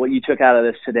 Johnny, is that what you took out of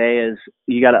this today is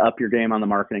you got to up your game on the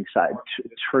marketing side.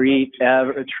 Treat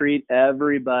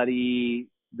everybody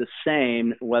the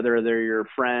same, whether they're your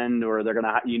friend or they're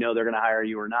gonna hire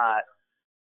you or not.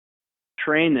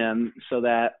 Train them so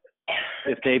that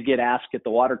if they get asked at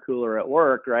the water cooler at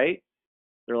work, right,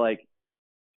 they're like,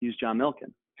 use John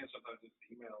Milliken. And sometimes it's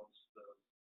emails,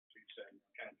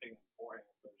 kind of thing beforehand.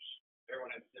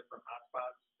 Everyone has different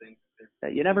hotspots, things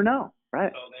that you never know,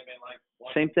 right? So they may like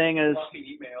same thing as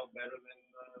email better than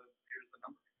here's the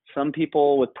number. Some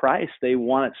people with price, they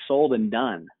want it sold and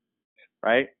done,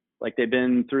 right? Like they've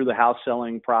been through the house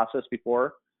selling process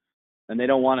before, and they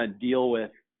don't want to deal with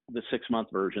the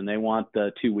 6-month version. They want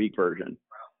the 2-week version,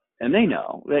 and they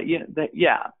know that.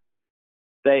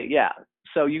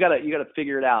 So you gotta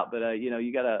figure it out, but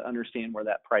you gotta understand where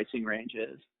that pricing range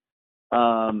is.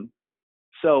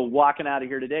 So walking out of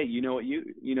here today, you know what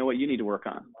you need to work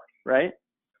on, right?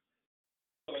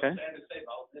 Okay. Sad to say,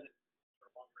 I'll admit it.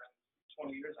 For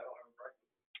 20 years, I don't have a brag.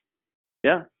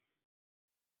 Yeah.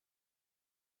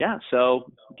 Yeah.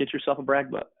 So get yourself a brag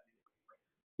book.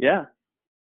 Yeah.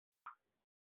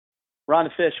 Rhonda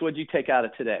Fish, what did you take out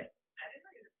of today?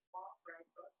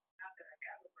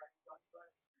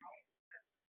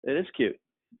 It is cute.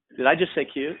 Did I just say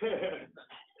cute?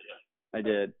 I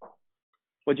did.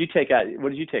 What did you take out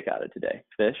of today,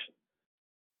 Fish?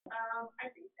 I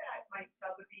think that my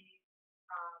stuff would be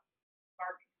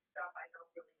marketing stuff. I don't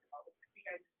really know. I think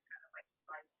I just kind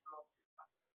of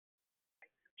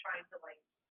trying to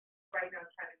right now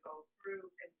trying to go through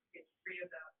and get free of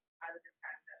the out of the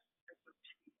time that this would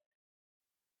be.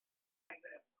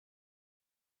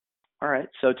 All right.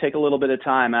 So take a little bit of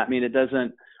time. I mean, it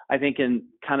doesn't. I think in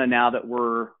kind of now that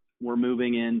we're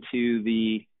moving into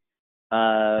the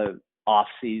off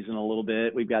season a little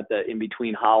bit. We've got the in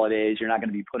between holidays. You're not going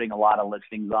to be putting a lot of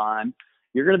listings on.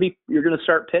 You're going to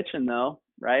start pitching though,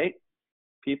 right?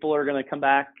 People are going to come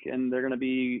back and they're going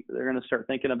to start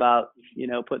thinking about,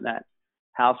 putting that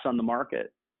house on the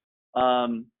market.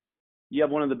 You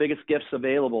have one of the biggest gifts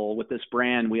available with this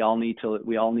brand. We all need to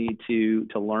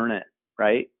learn it,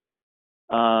 right?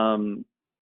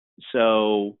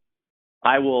 So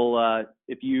I will,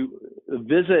 if you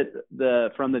visit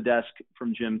the From the Desk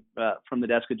of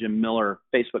Jim Miller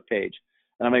Facebook page,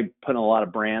 and I'm going to be putting a lot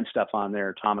of brand stuff on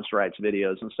there, Thomas Wright's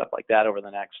videos and stuff like that over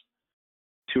the next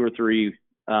 2 or 3,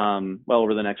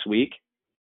 over the next week.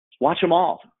 Watch them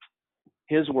all.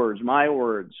 His words, my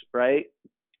words, right?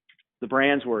 The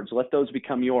brand's words. Let those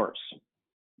become yours.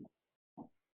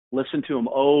 Listen to them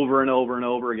over and over and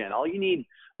over again. All you need,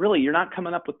 really, you're not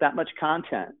coming up with that much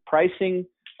content. Pricing,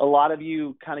 a lot of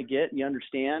you kind of get, you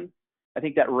understand. I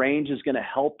think that range is going to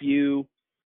help you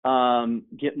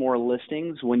get more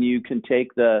listings when you can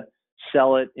take the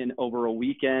sell it in over a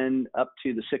weekend up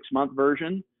to the 6-month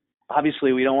version.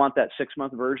 Obviously, we don't want that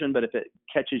 6-month version, but if it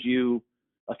catches you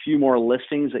a few more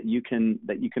listings that you can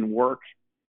work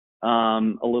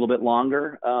a little bit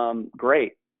longer,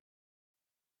 great.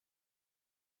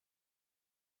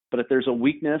 But if there's a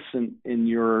weakness in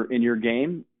your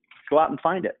game, go out and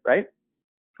find it, right?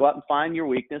 Go out and find your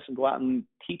weakness and go out and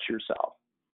teach yourself.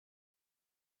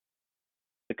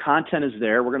 The content is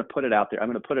there. We're going to put it out there. I'm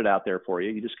going to put it out there for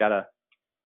you. You just got to,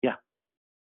 yeah.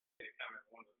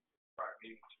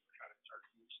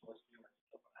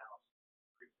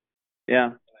 Yeah.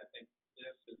 And I think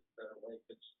this is the way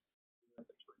it's, even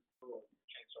if it's referral,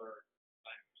 chances are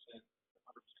 90%,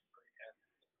 100% pretty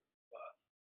heavy. But,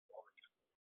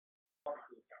 talk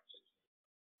through the conversation.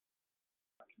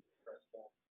 I can press them,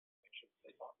 make sure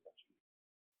they talk about you.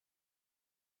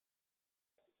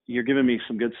 You're giving me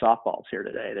some good softballs here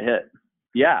today to hit.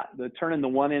 Yeah, the turning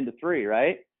the 1 into 3,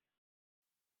 right?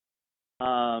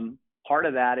 Part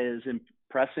of that is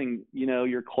impressing,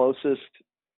 your closest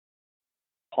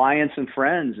clients and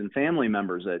friends and family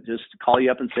members that just call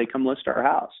you up and say, come list our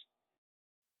house.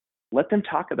 Let them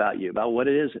talk about you, about what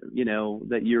it is,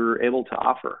 that you're able to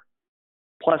offer.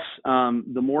 Plus,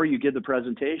 the more you give the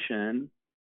presentation,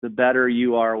 the better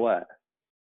you are what?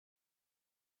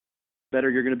 Better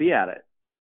you're going to be at it.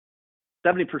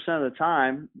 70% of the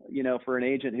time, for an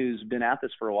agent who's been at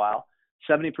this for a while,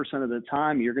 70% of the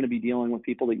time you're going to be dealing with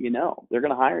people that you know. They're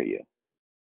going to hire you.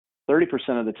 30%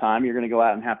 of the time you're going to go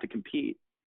out and have to compete.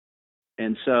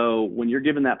 And so when you're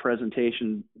giving that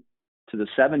presentation to the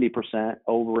 70%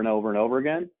 over and over and over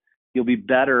again, you'll be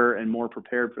better and more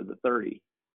prepared for the 30.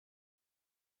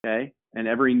 Okay? And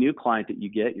every new client that you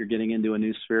get, you're getting into a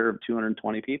new sphere of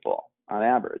 220 people on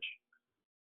average.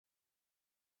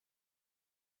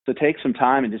 So take some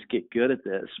time and just get good at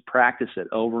this. Practice it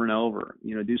over and over.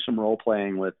 Do some role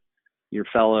playing with your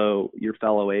fellow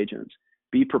agents.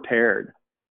 Be prepared.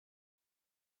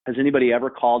 Has anybody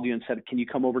ever called you and said, "Can you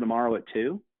come over tomorrow at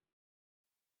 2?"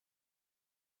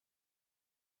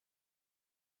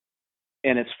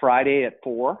 And it's Friday at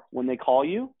 4 when they call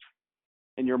you,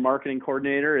 and your marketing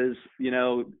coordinator is,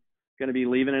 going to be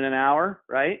leaving in an hour,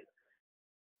 right?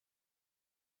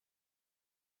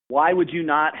 Why would you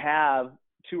not have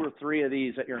 2 or 3 of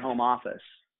these at your home office?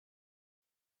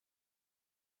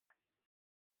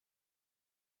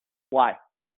 Why?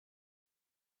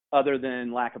 Other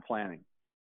than lack of planning.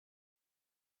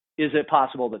 Is it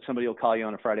possible that somebody will call you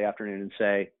on a Friday afternoon and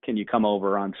say, "Can you come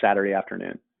over on Saturday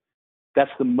afternoon?"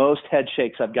 That's the most head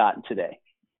shakes I've gotten today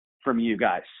from you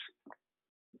guys.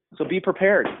 So be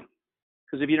prepared.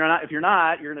 Because if you're not,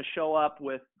 you're going to show up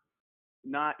with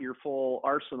not your full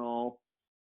arsenal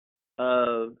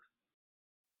of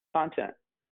content.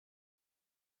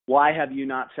 Why have you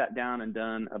not sat down and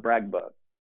done a brag book,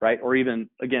 right? Or even,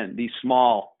 again, these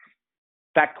small.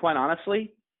 In fact, quite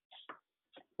honestly,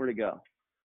 where'd it go?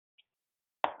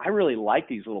 I really like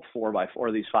these little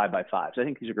 4x4, these 5x5s. I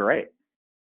think these are great.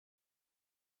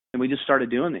 And we just started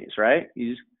doing these, right?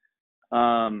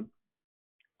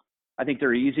 I think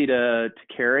they're easy to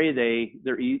carry.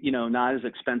 They're not as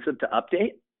expensive to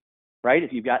update, right?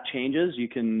 If you've got changes, you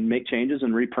can make changes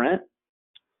and reprint.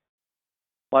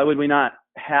 Why would we not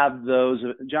have those?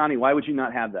 Johnny, why would you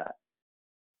not have that?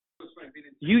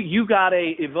 You got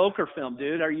a Evoker film,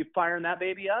 dude. Are you firing that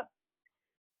baby up?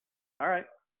 All right.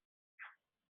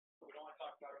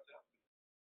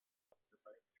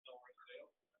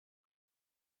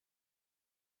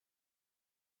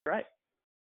 Right.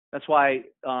 That's why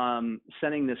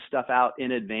sending this stuff out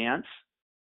in advance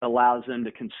allows them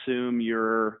to consume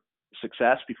your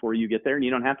success before you get there, and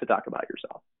you don't have to talk about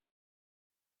yourself.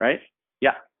 Right?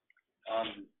 Yeah. I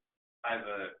have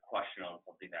a question on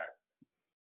something that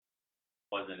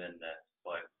wasn't in this,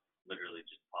 but literally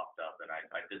just popped up, and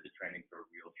I did the training for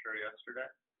RealSure yesterday.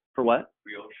 For what?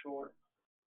 RealSure.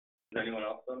 Has anyone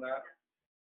else done that?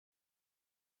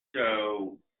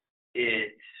 So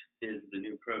it is the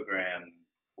new program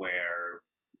where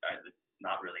it's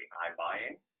not really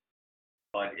iBuying,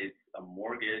 but it's a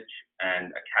mortgage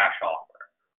and a cash offer.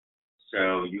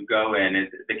 So you go in,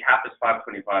 the cap is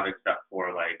 $525 except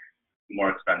for like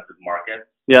more expensive markets.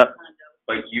 Yep.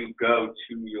 But you go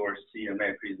to your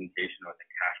CMA presentation with a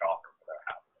cash offer for that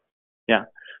house. Yeah.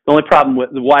 The only problem with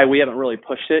why we haven't really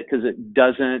pushed it, because it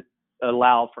doesn't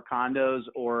allow for condos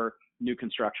or new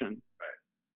construction. Right.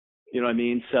 You know what I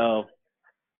mean? So,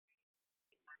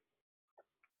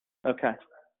 okay.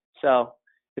 So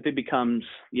if it becomes,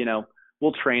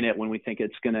 we'll train it when we think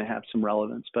it's going to have some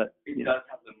relevance. But it does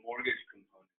have the mortgage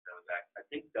component though. That I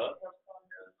think does have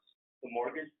condos. The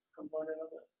mortgage component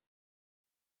of it.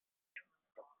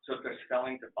 So if they're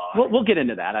selling to buy. We'll get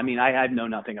into that. I mean, I know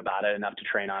nothing about it enough to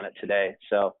train on it today.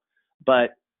 So,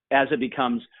 but as it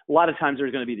becomes, a lot of times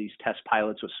there's going to be these test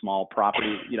pilots with small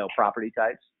property, property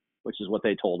types, which is what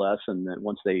they told us. And then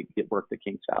once they get work the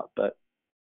kinks out. But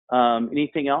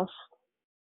anything else?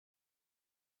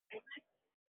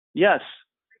 Yes.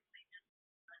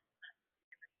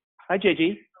 Hi,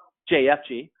 JG.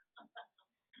 JFG.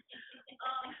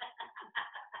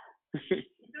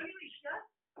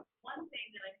 One thing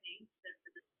that I think that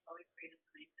this is always great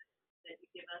information that you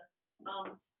give us.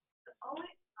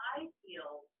 I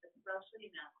feel, especially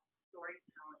now,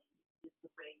 storytelling is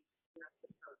the way you have to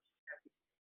approach everything.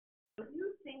 So if you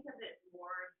think of it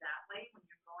more that way when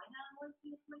you're going on a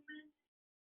listing appointment,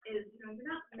 is, you know, you're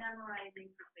not memorizing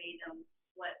verbatim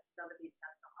what somebody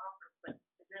has to offer, but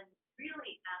then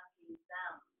really asking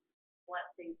them what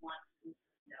they want to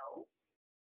know.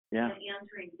 Yeah. And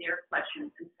answering their questions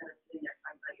instead of sitting there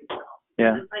talking about yourself.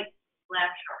 Yeah. It's like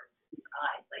flashcards in your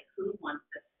eyes. Like, who wants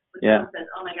to? When Yeah. someone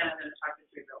says, "Oh my God, I'm going to talk to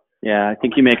three realtors." Yeah, I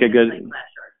think Oh you my make God, a good. it's like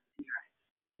flashcards in your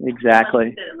eyes. Exactly.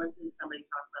 Unless you sit and listen to somebody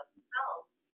talk about themselves,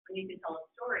 when you can tell a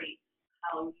story,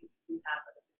 how you have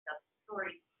a successful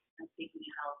story and taking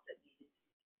a house that needed to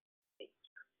be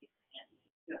fixed, and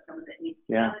you know, someone that needs to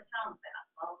be out of town fast,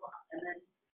 blah, blah, blah. And then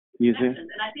connections.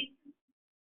 And I think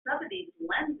Sotheby's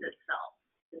lends itself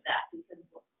to that because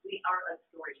we are a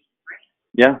story brand.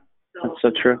 Yeah, So that's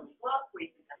so true. Book, we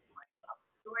can have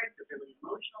stories that are really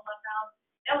emotional about.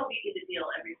 That will get you the deal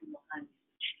every single time.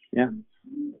 Yeah.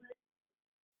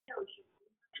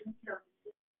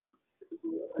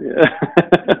 Yeah.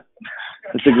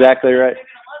 That's exactly right.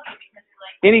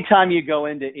 Anytime you go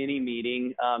into any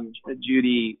meeting,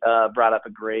 Judy brought up a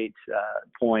great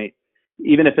point.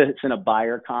 Even if it's in a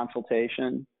buyer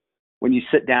consultation, when you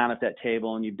sit down at that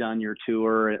table and you've done your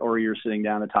tour or you're sitting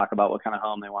down to talk about what kind of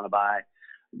home they want to buy,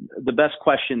 the best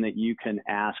question that you can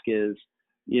ask is,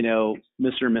 you know,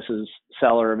 Mr. and Mrs.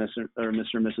 Seller, Mr.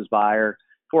 and Mrs. Buyer,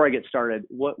 before I get started,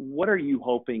 what are you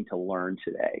hoping to learn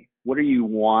today? What are you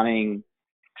wanting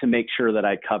to make sure that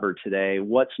I cover today?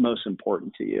 What's most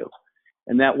important to you?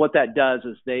 And that what that does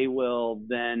is they will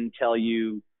then tell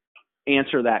you,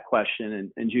 answer that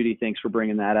question. And Judy, thanks for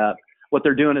bringing that up. What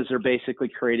they're doing is they're basically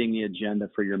creating the agenda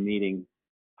for your meeting,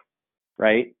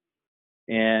 right?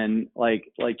 And like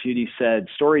Judy said,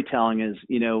 storytelling is,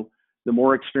 you know, the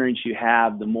more experience you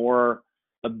have, the more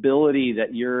ability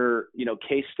that you're, you know,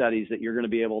 case studies that you're going to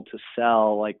be able to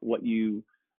sell, like what you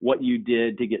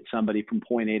did to get somebody from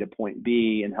point A to point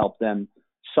B and help them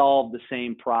solve the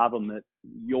same problem that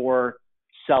your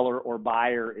seller or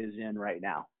buyer is in right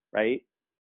now, right?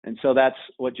 And so that's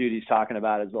what Judy's talking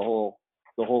about, is the whole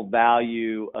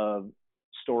value of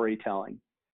storytelling.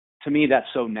 To me,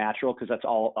 that's so natural because that's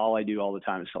all I do all the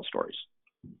time is tell stories,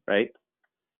 right?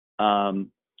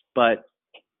 But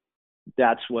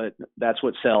that's what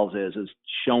sales is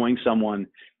showing someone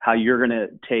how you're going to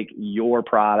take your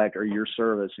product or your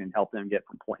service and help them get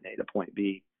from point A to point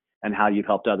B, and how you've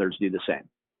helped others do the same,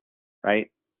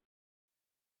 right?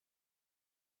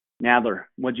 Nadler,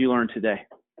 what'd you learn today?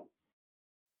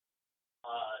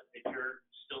 That you're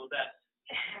still the best.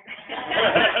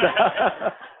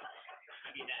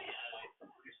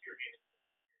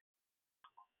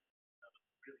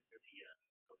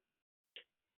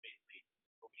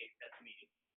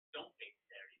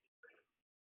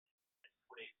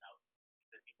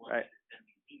 Right. Send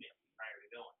me an email prior to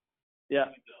going.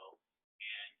 Yeah. You go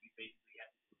and you basically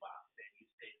have to box and you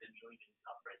say, then you don't even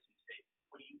top price. You say,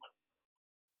 what do you want?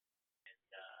 And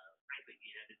frankly,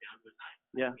 you had it down to a time.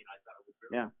 Yeah. I mean, I thought it was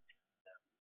really. Yeah.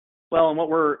 Well, and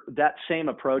that same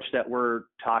approach that we're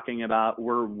talking about,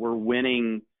 we're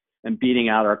winning and beating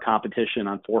out our competition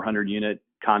on 400 unit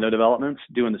condo developments,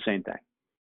 doing the same thing.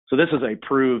 So this is a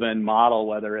proven model,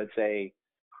 whether it's a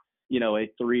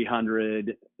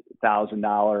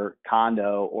 $300,000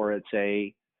 condo or it's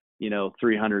a,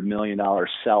 $300 million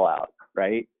sellout,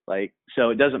 right? Like,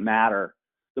 so it doesn't matter.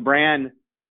 The brand,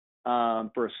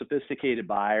 for a sophisticated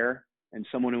buyer and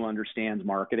someone who understands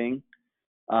marketing,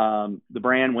 the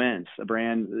brand wins. The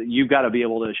brand, you've got to be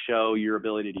able to show your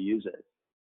ability to use it.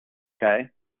 Okay.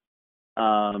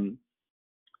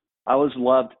 I always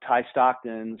loved Ty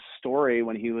Stockton's story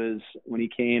when he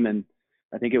came, and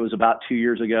I think it was about 2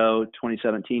 years ago,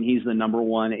 2017. He's the number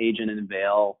one agent in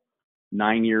Vail,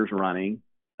 9 years running,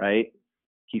 right?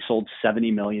 He sold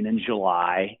 $70 million in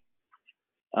July.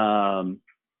 And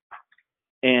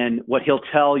what he'll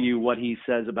tell you, what he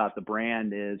says about the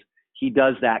brand is he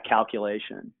does that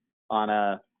calculation on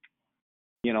a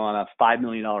 $5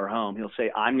 million home. He'll say,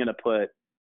 I'm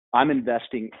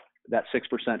investing that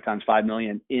 6% times 5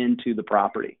 million into the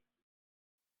property.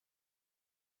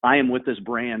 I am with this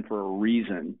brand for a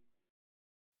reason,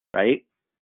 right?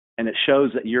 And it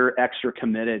shows that you're extra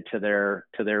committed to their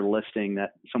listing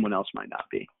that someone else might not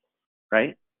be,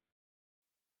 right?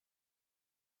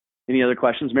 Any other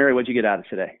questions? Mary, what'd you get out of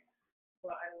today?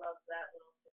 Well, I love that little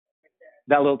tidbit right there.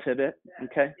 That little tidbit?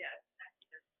 Okay. Yeah.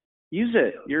 Use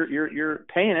it. You're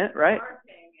paying it, right? You are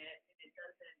paying it, and it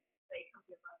doesn't say come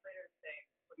to a month later and say,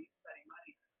 what are you spending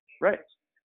money on? Right.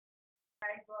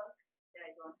 Book, yeah,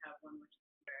 I don't have one, which is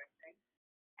embarrassing.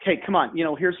 Okay, come on.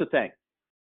 Here's the thing.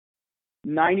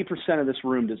 90% of this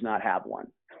room does not have one.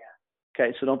 Yeah.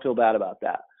 Okay, so don't feel bad about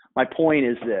that. My point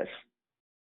is this.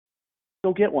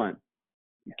 Go get one.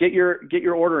 Get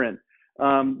your order in.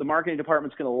 The marketing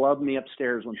department's going to love me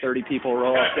upstairs when 30 people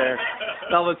roll up there.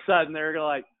 And all of a sudden, they're going to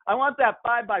like, I want that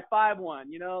 5x5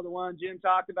 one. You know, the one Jim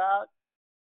talked about?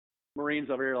 Maureen's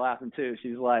over here laughing too.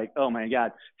 She's like, oh my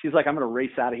God. She's like, I'm going to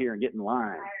race out of here and get in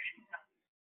line.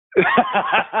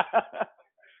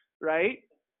 Right?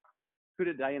 Who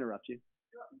did I interrupt you?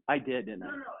 I did, didn't I?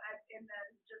 No, and then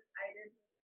just, I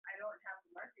don't have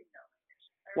the marketing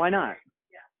though. Why not?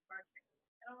 Yeah, marketing.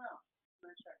 I don't know.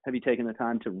 I'm not sure. Have you taken the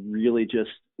time to really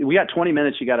just, we got 20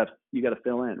 minutes you gotta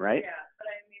fill in, right? Yeah, but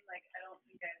I mean, like, I don't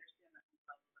think I understand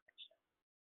that.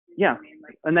 Yeah. I mean,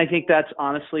 like, And I think that's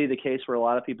honestly the case for a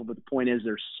lot of people, but the point is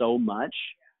there's so much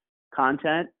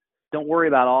content. Don't worry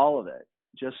about all of it.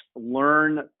 Just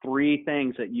learn 3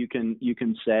 things that you can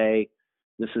say,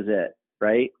 this is it,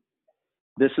 right?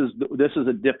 This is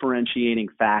a differentiating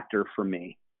factor for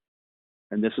me.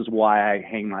 And this is why I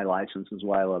hang my license. This is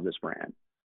why I love this brand.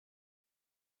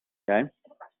 Okay?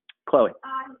 Chloe.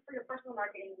 For your personal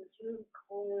marketing, would you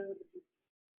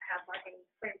have marketing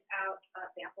print out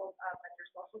samples of like your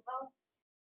social posts?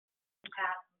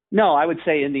 No, I would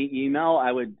say in the email,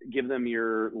 I would give them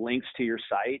your links to your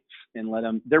sites and let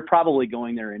them, they're probably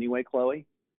going there anyway, Chloe.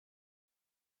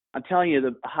 I'm telling you,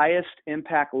 the highest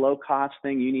impact, low cost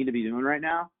thing you need to be doing right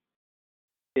now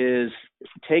is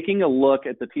taking a look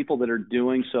at the people that are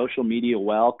doing social media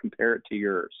well, compare it to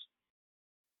yours.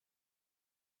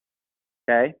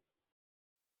 Okay?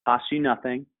 Costs you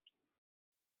nothing.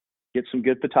 Get some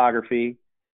good photography.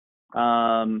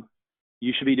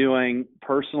 You should be doing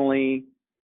personally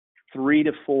 3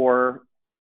 to 4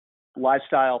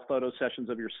 lifestyle photo sessions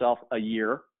of yourself a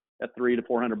year at $300 to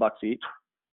 $400 each.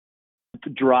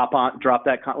 Drop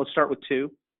that. Let's start with 2,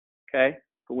 okay?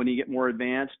 But when you get more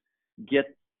advanced,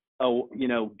 get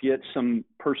some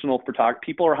personal photography.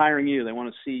 People are hiring you. They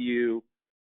want to see you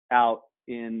out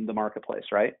in the marketplace,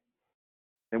 right?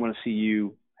 They want to see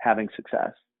you having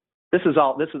success.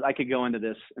 I could go into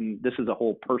this, and this is a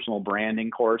whole personal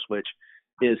branding course, which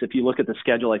is, if you look at the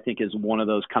schedule, I think is one of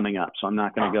those coming up. So I'm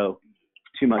not going to go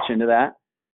too much into that.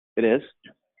 It is?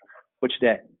 Which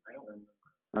day?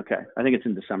 Okay. I think it's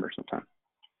in December sometime.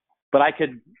 But I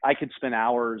could spend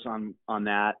hours on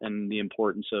that and the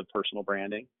importance of personal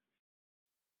branding.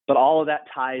 But all of that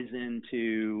ties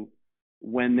into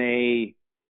when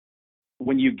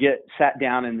you get sat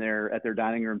down at their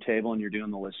dining room table and you're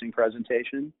doing the listing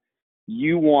presentation,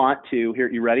 you want to, here,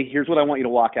 you ready? Here's what I want you to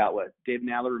walk out with. Dave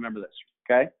Nadler, remember this,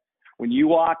 okay? When you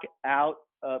walk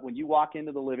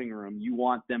into the living room, you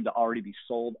want them to already be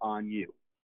sold on you.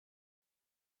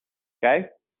 Okay?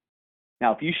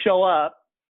 Now, if you show up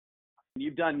and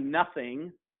you've done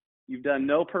nothing, you've done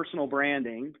no personal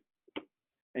branding,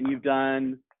 and you've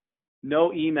done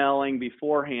no emailing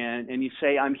beforehand, and you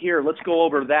say, I'm here, let's go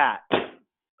over that.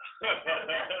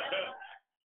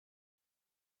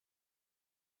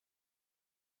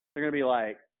 They're going to be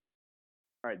like,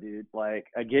 all right, dude, like,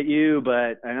 I get you,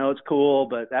 but I know it's cool,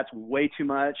 but that's way too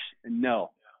much. And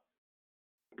no.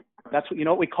 That's what, you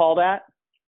know what we call that?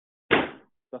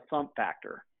 The thump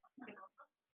factor.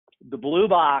 The blue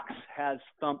box has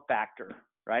thump factor,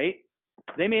 right?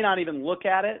 They may not even look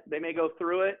at it. They may go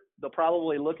through it. They'll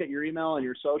probably look at your email and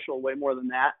your social way more than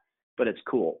that, but it's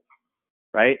cool,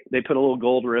 right? They put a little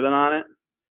gold ribbon on it.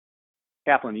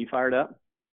 Kaplan, you fired up?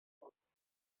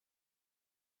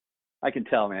 I can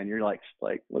tell, man. You're like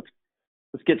let's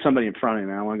get somebody in front of me,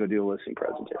 man. I want to go do a listing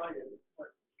presentation.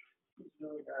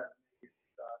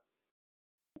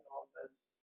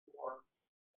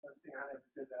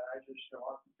 I just show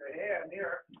up and say, hey, I'm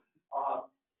here.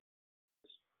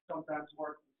 Sometimes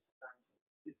works, sometimes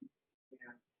isn't.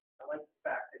 And I like the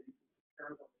fact that you can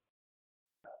compare them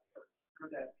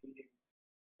through that meeting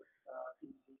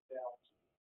in detail.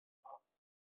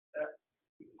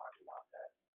 We can talk about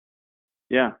that.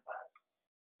 Yeah.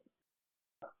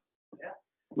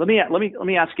 Let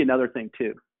me ask you another thing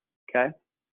too. Okay.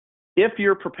 If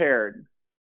you're prepared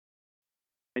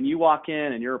and you walk in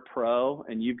and you're a pro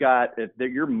and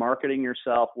you're marketing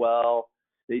yourself well,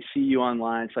 they see you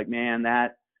online, it's like, man,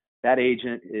 that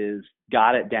agent is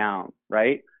got it down,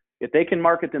 right? If they can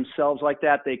market themselves like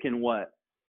that, they can what?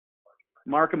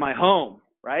 Market my home,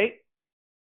 right?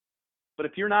 But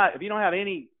if you don't have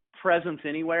any presence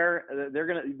anywhere, they're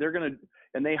gonna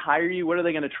and they hire you, what are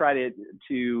they gonna try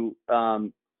to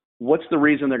what's the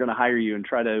reason they're gonna hire you and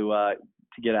try to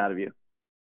get out of you?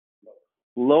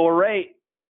 Lower rate.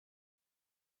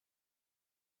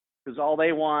 Because all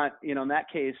they want, in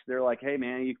that case, they're like, hey,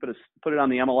 man, you put it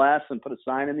on the MLS and put a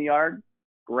sign in the yard.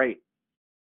 Great.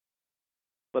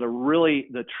 But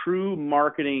the true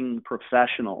marketing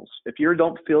professionals, if you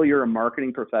don't feel you're a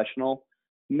marketing professional,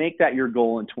 make that your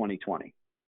goal in 2020.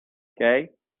 Okay?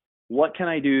 What can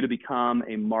I do to become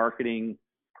a marketing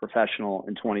professional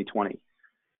in 2020?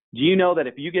 Do you know that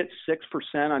if you get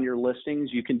 6% on your listings,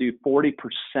 you can do 40%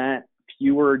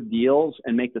 fewer deals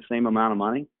and make the same amount of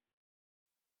money?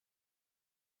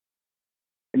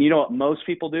 And you know what most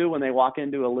people do when they walk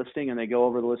into a listing and they go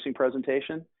over the listing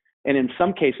presentation? And in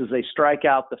some cases, they strike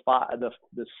out the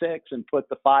 6 and put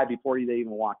the 5 before they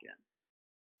even walk in.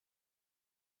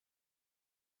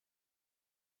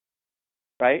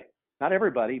 Right? Not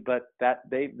everybody, but that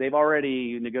they've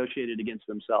already negotiated against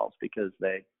themselves because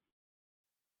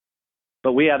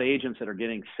but we have agents that are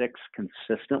getting 6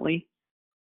 consistently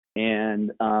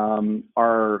and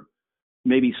are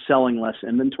maybe selling less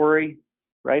inventory,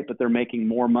 right? But they're making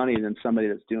more money than somebody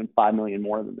that's doing 5 million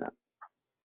more than them.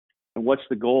 And what's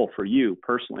the goal for you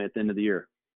personally at the end of the year?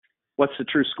 What's the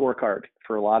true scorecard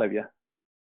for a lot of you?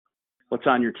 What's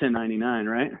on your 1099,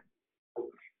 right?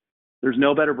 There's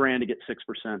no better brand to get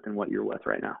 6% than what you're with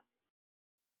right now.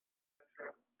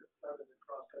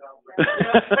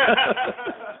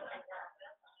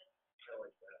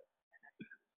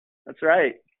 That's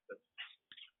right.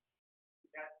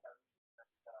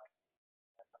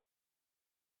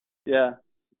 Yeah.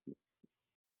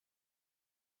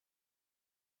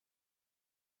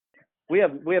 We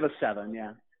have a 7,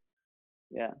 yeah.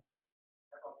 Yeah.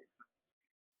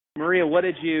 Maria, what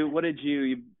did you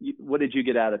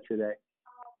get out of today? I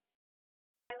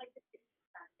like the 6%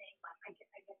 thing. Like I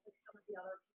guess with some of the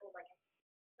other people, like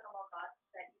some of us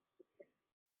that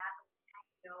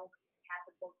had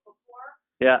the book before.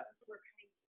 Yeah. We're kind of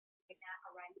doing that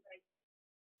already, but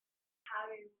how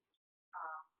to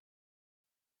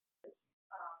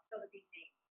so the big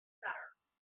name better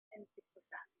and 6%.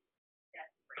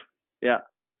 That's great. Yeah.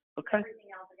 Okay.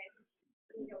 Everything else, like I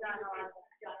done a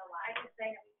lot. I can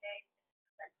say everything.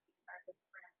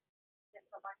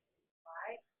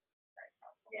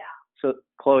 Yeah. So,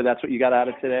 Chloe, that's what you got out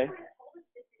of today?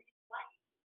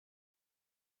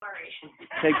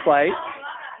 Take flight.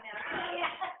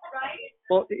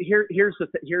 Well, here's the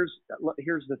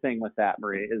thing with that,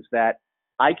 Maria, is that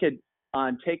I could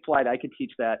on Take Flight I could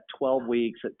teach that 12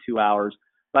 weeks at 2 hours.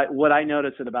 But what I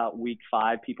notice at about week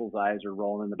 5, people's eyes are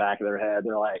rolling in the back of their head.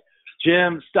 They're like,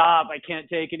 Jim, stop! I can't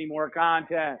take any more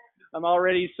content. I'm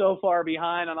already so far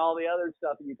behind on all the other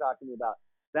stuff that you talked to me about.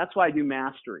 That's why I do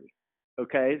mastery.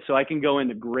 Okay, so I can go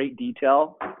into great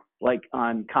detail, like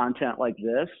on content like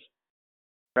this,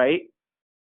 right?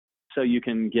 So you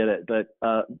can get it. But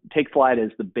Take Flight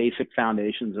is the basic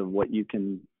foundations of what you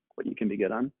can be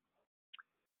good on.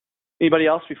 Anybody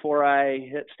else before I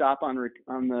hit stop on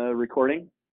the recording?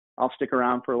 I'll stick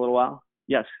around for a little while.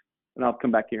 Yes, and I'll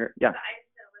come back here. Yeah. I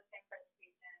just did a listing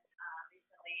presentation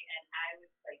recently, and I was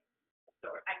like,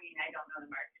 I don't know the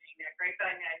marketing that great,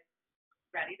 but I was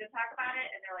ready to talk about it,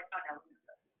 and they're like, oh no,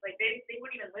 like they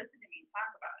wouldn't even listen to me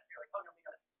talk about it. They're like, oh no, we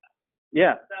know this stuff.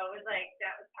 Yeah. So it was like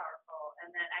that was powerful, and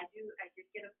then I did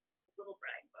get a little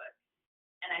brag book,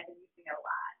 and I've been using it a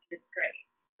lot. It's great.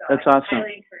 So that's awesome.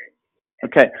 Highly encourage.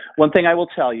 Okay. One thing I will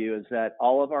tell you is that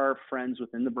all of our friends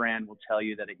within the brand will tell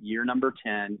you that at year number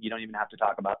 10, you don't even have to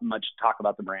talk about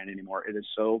the brand anymore. It is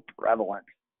so prevalent.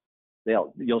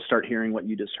 You'll start hearing what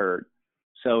you just heard.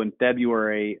 So in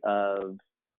February of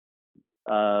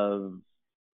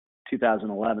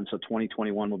 2011, so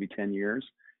 2021 will be 10 years.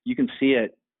 You can see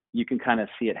it. You can kind of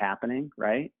see it happening,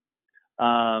 right?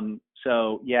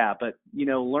 So yeah, but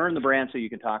learn the brand so you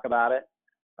can talk about it.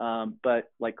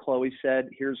 But like Chloe said,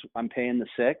 I'm paying the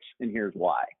 6 and here's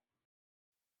why,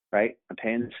 right? I'm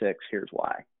paying the 6, here's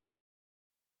why.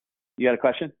 You got a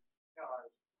question?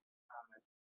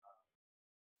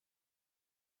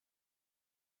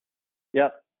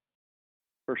 Yep,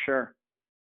 for sure.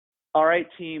 All right,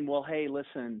 team. Well, hey,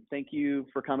 listen, thank you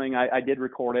for coming. I did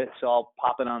record it, so I'll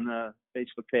pop it on the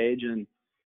Facebook page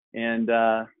and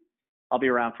I'll be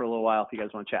around for a little while if you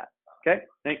guys want to chat. Okay,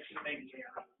 thanks. Thank you.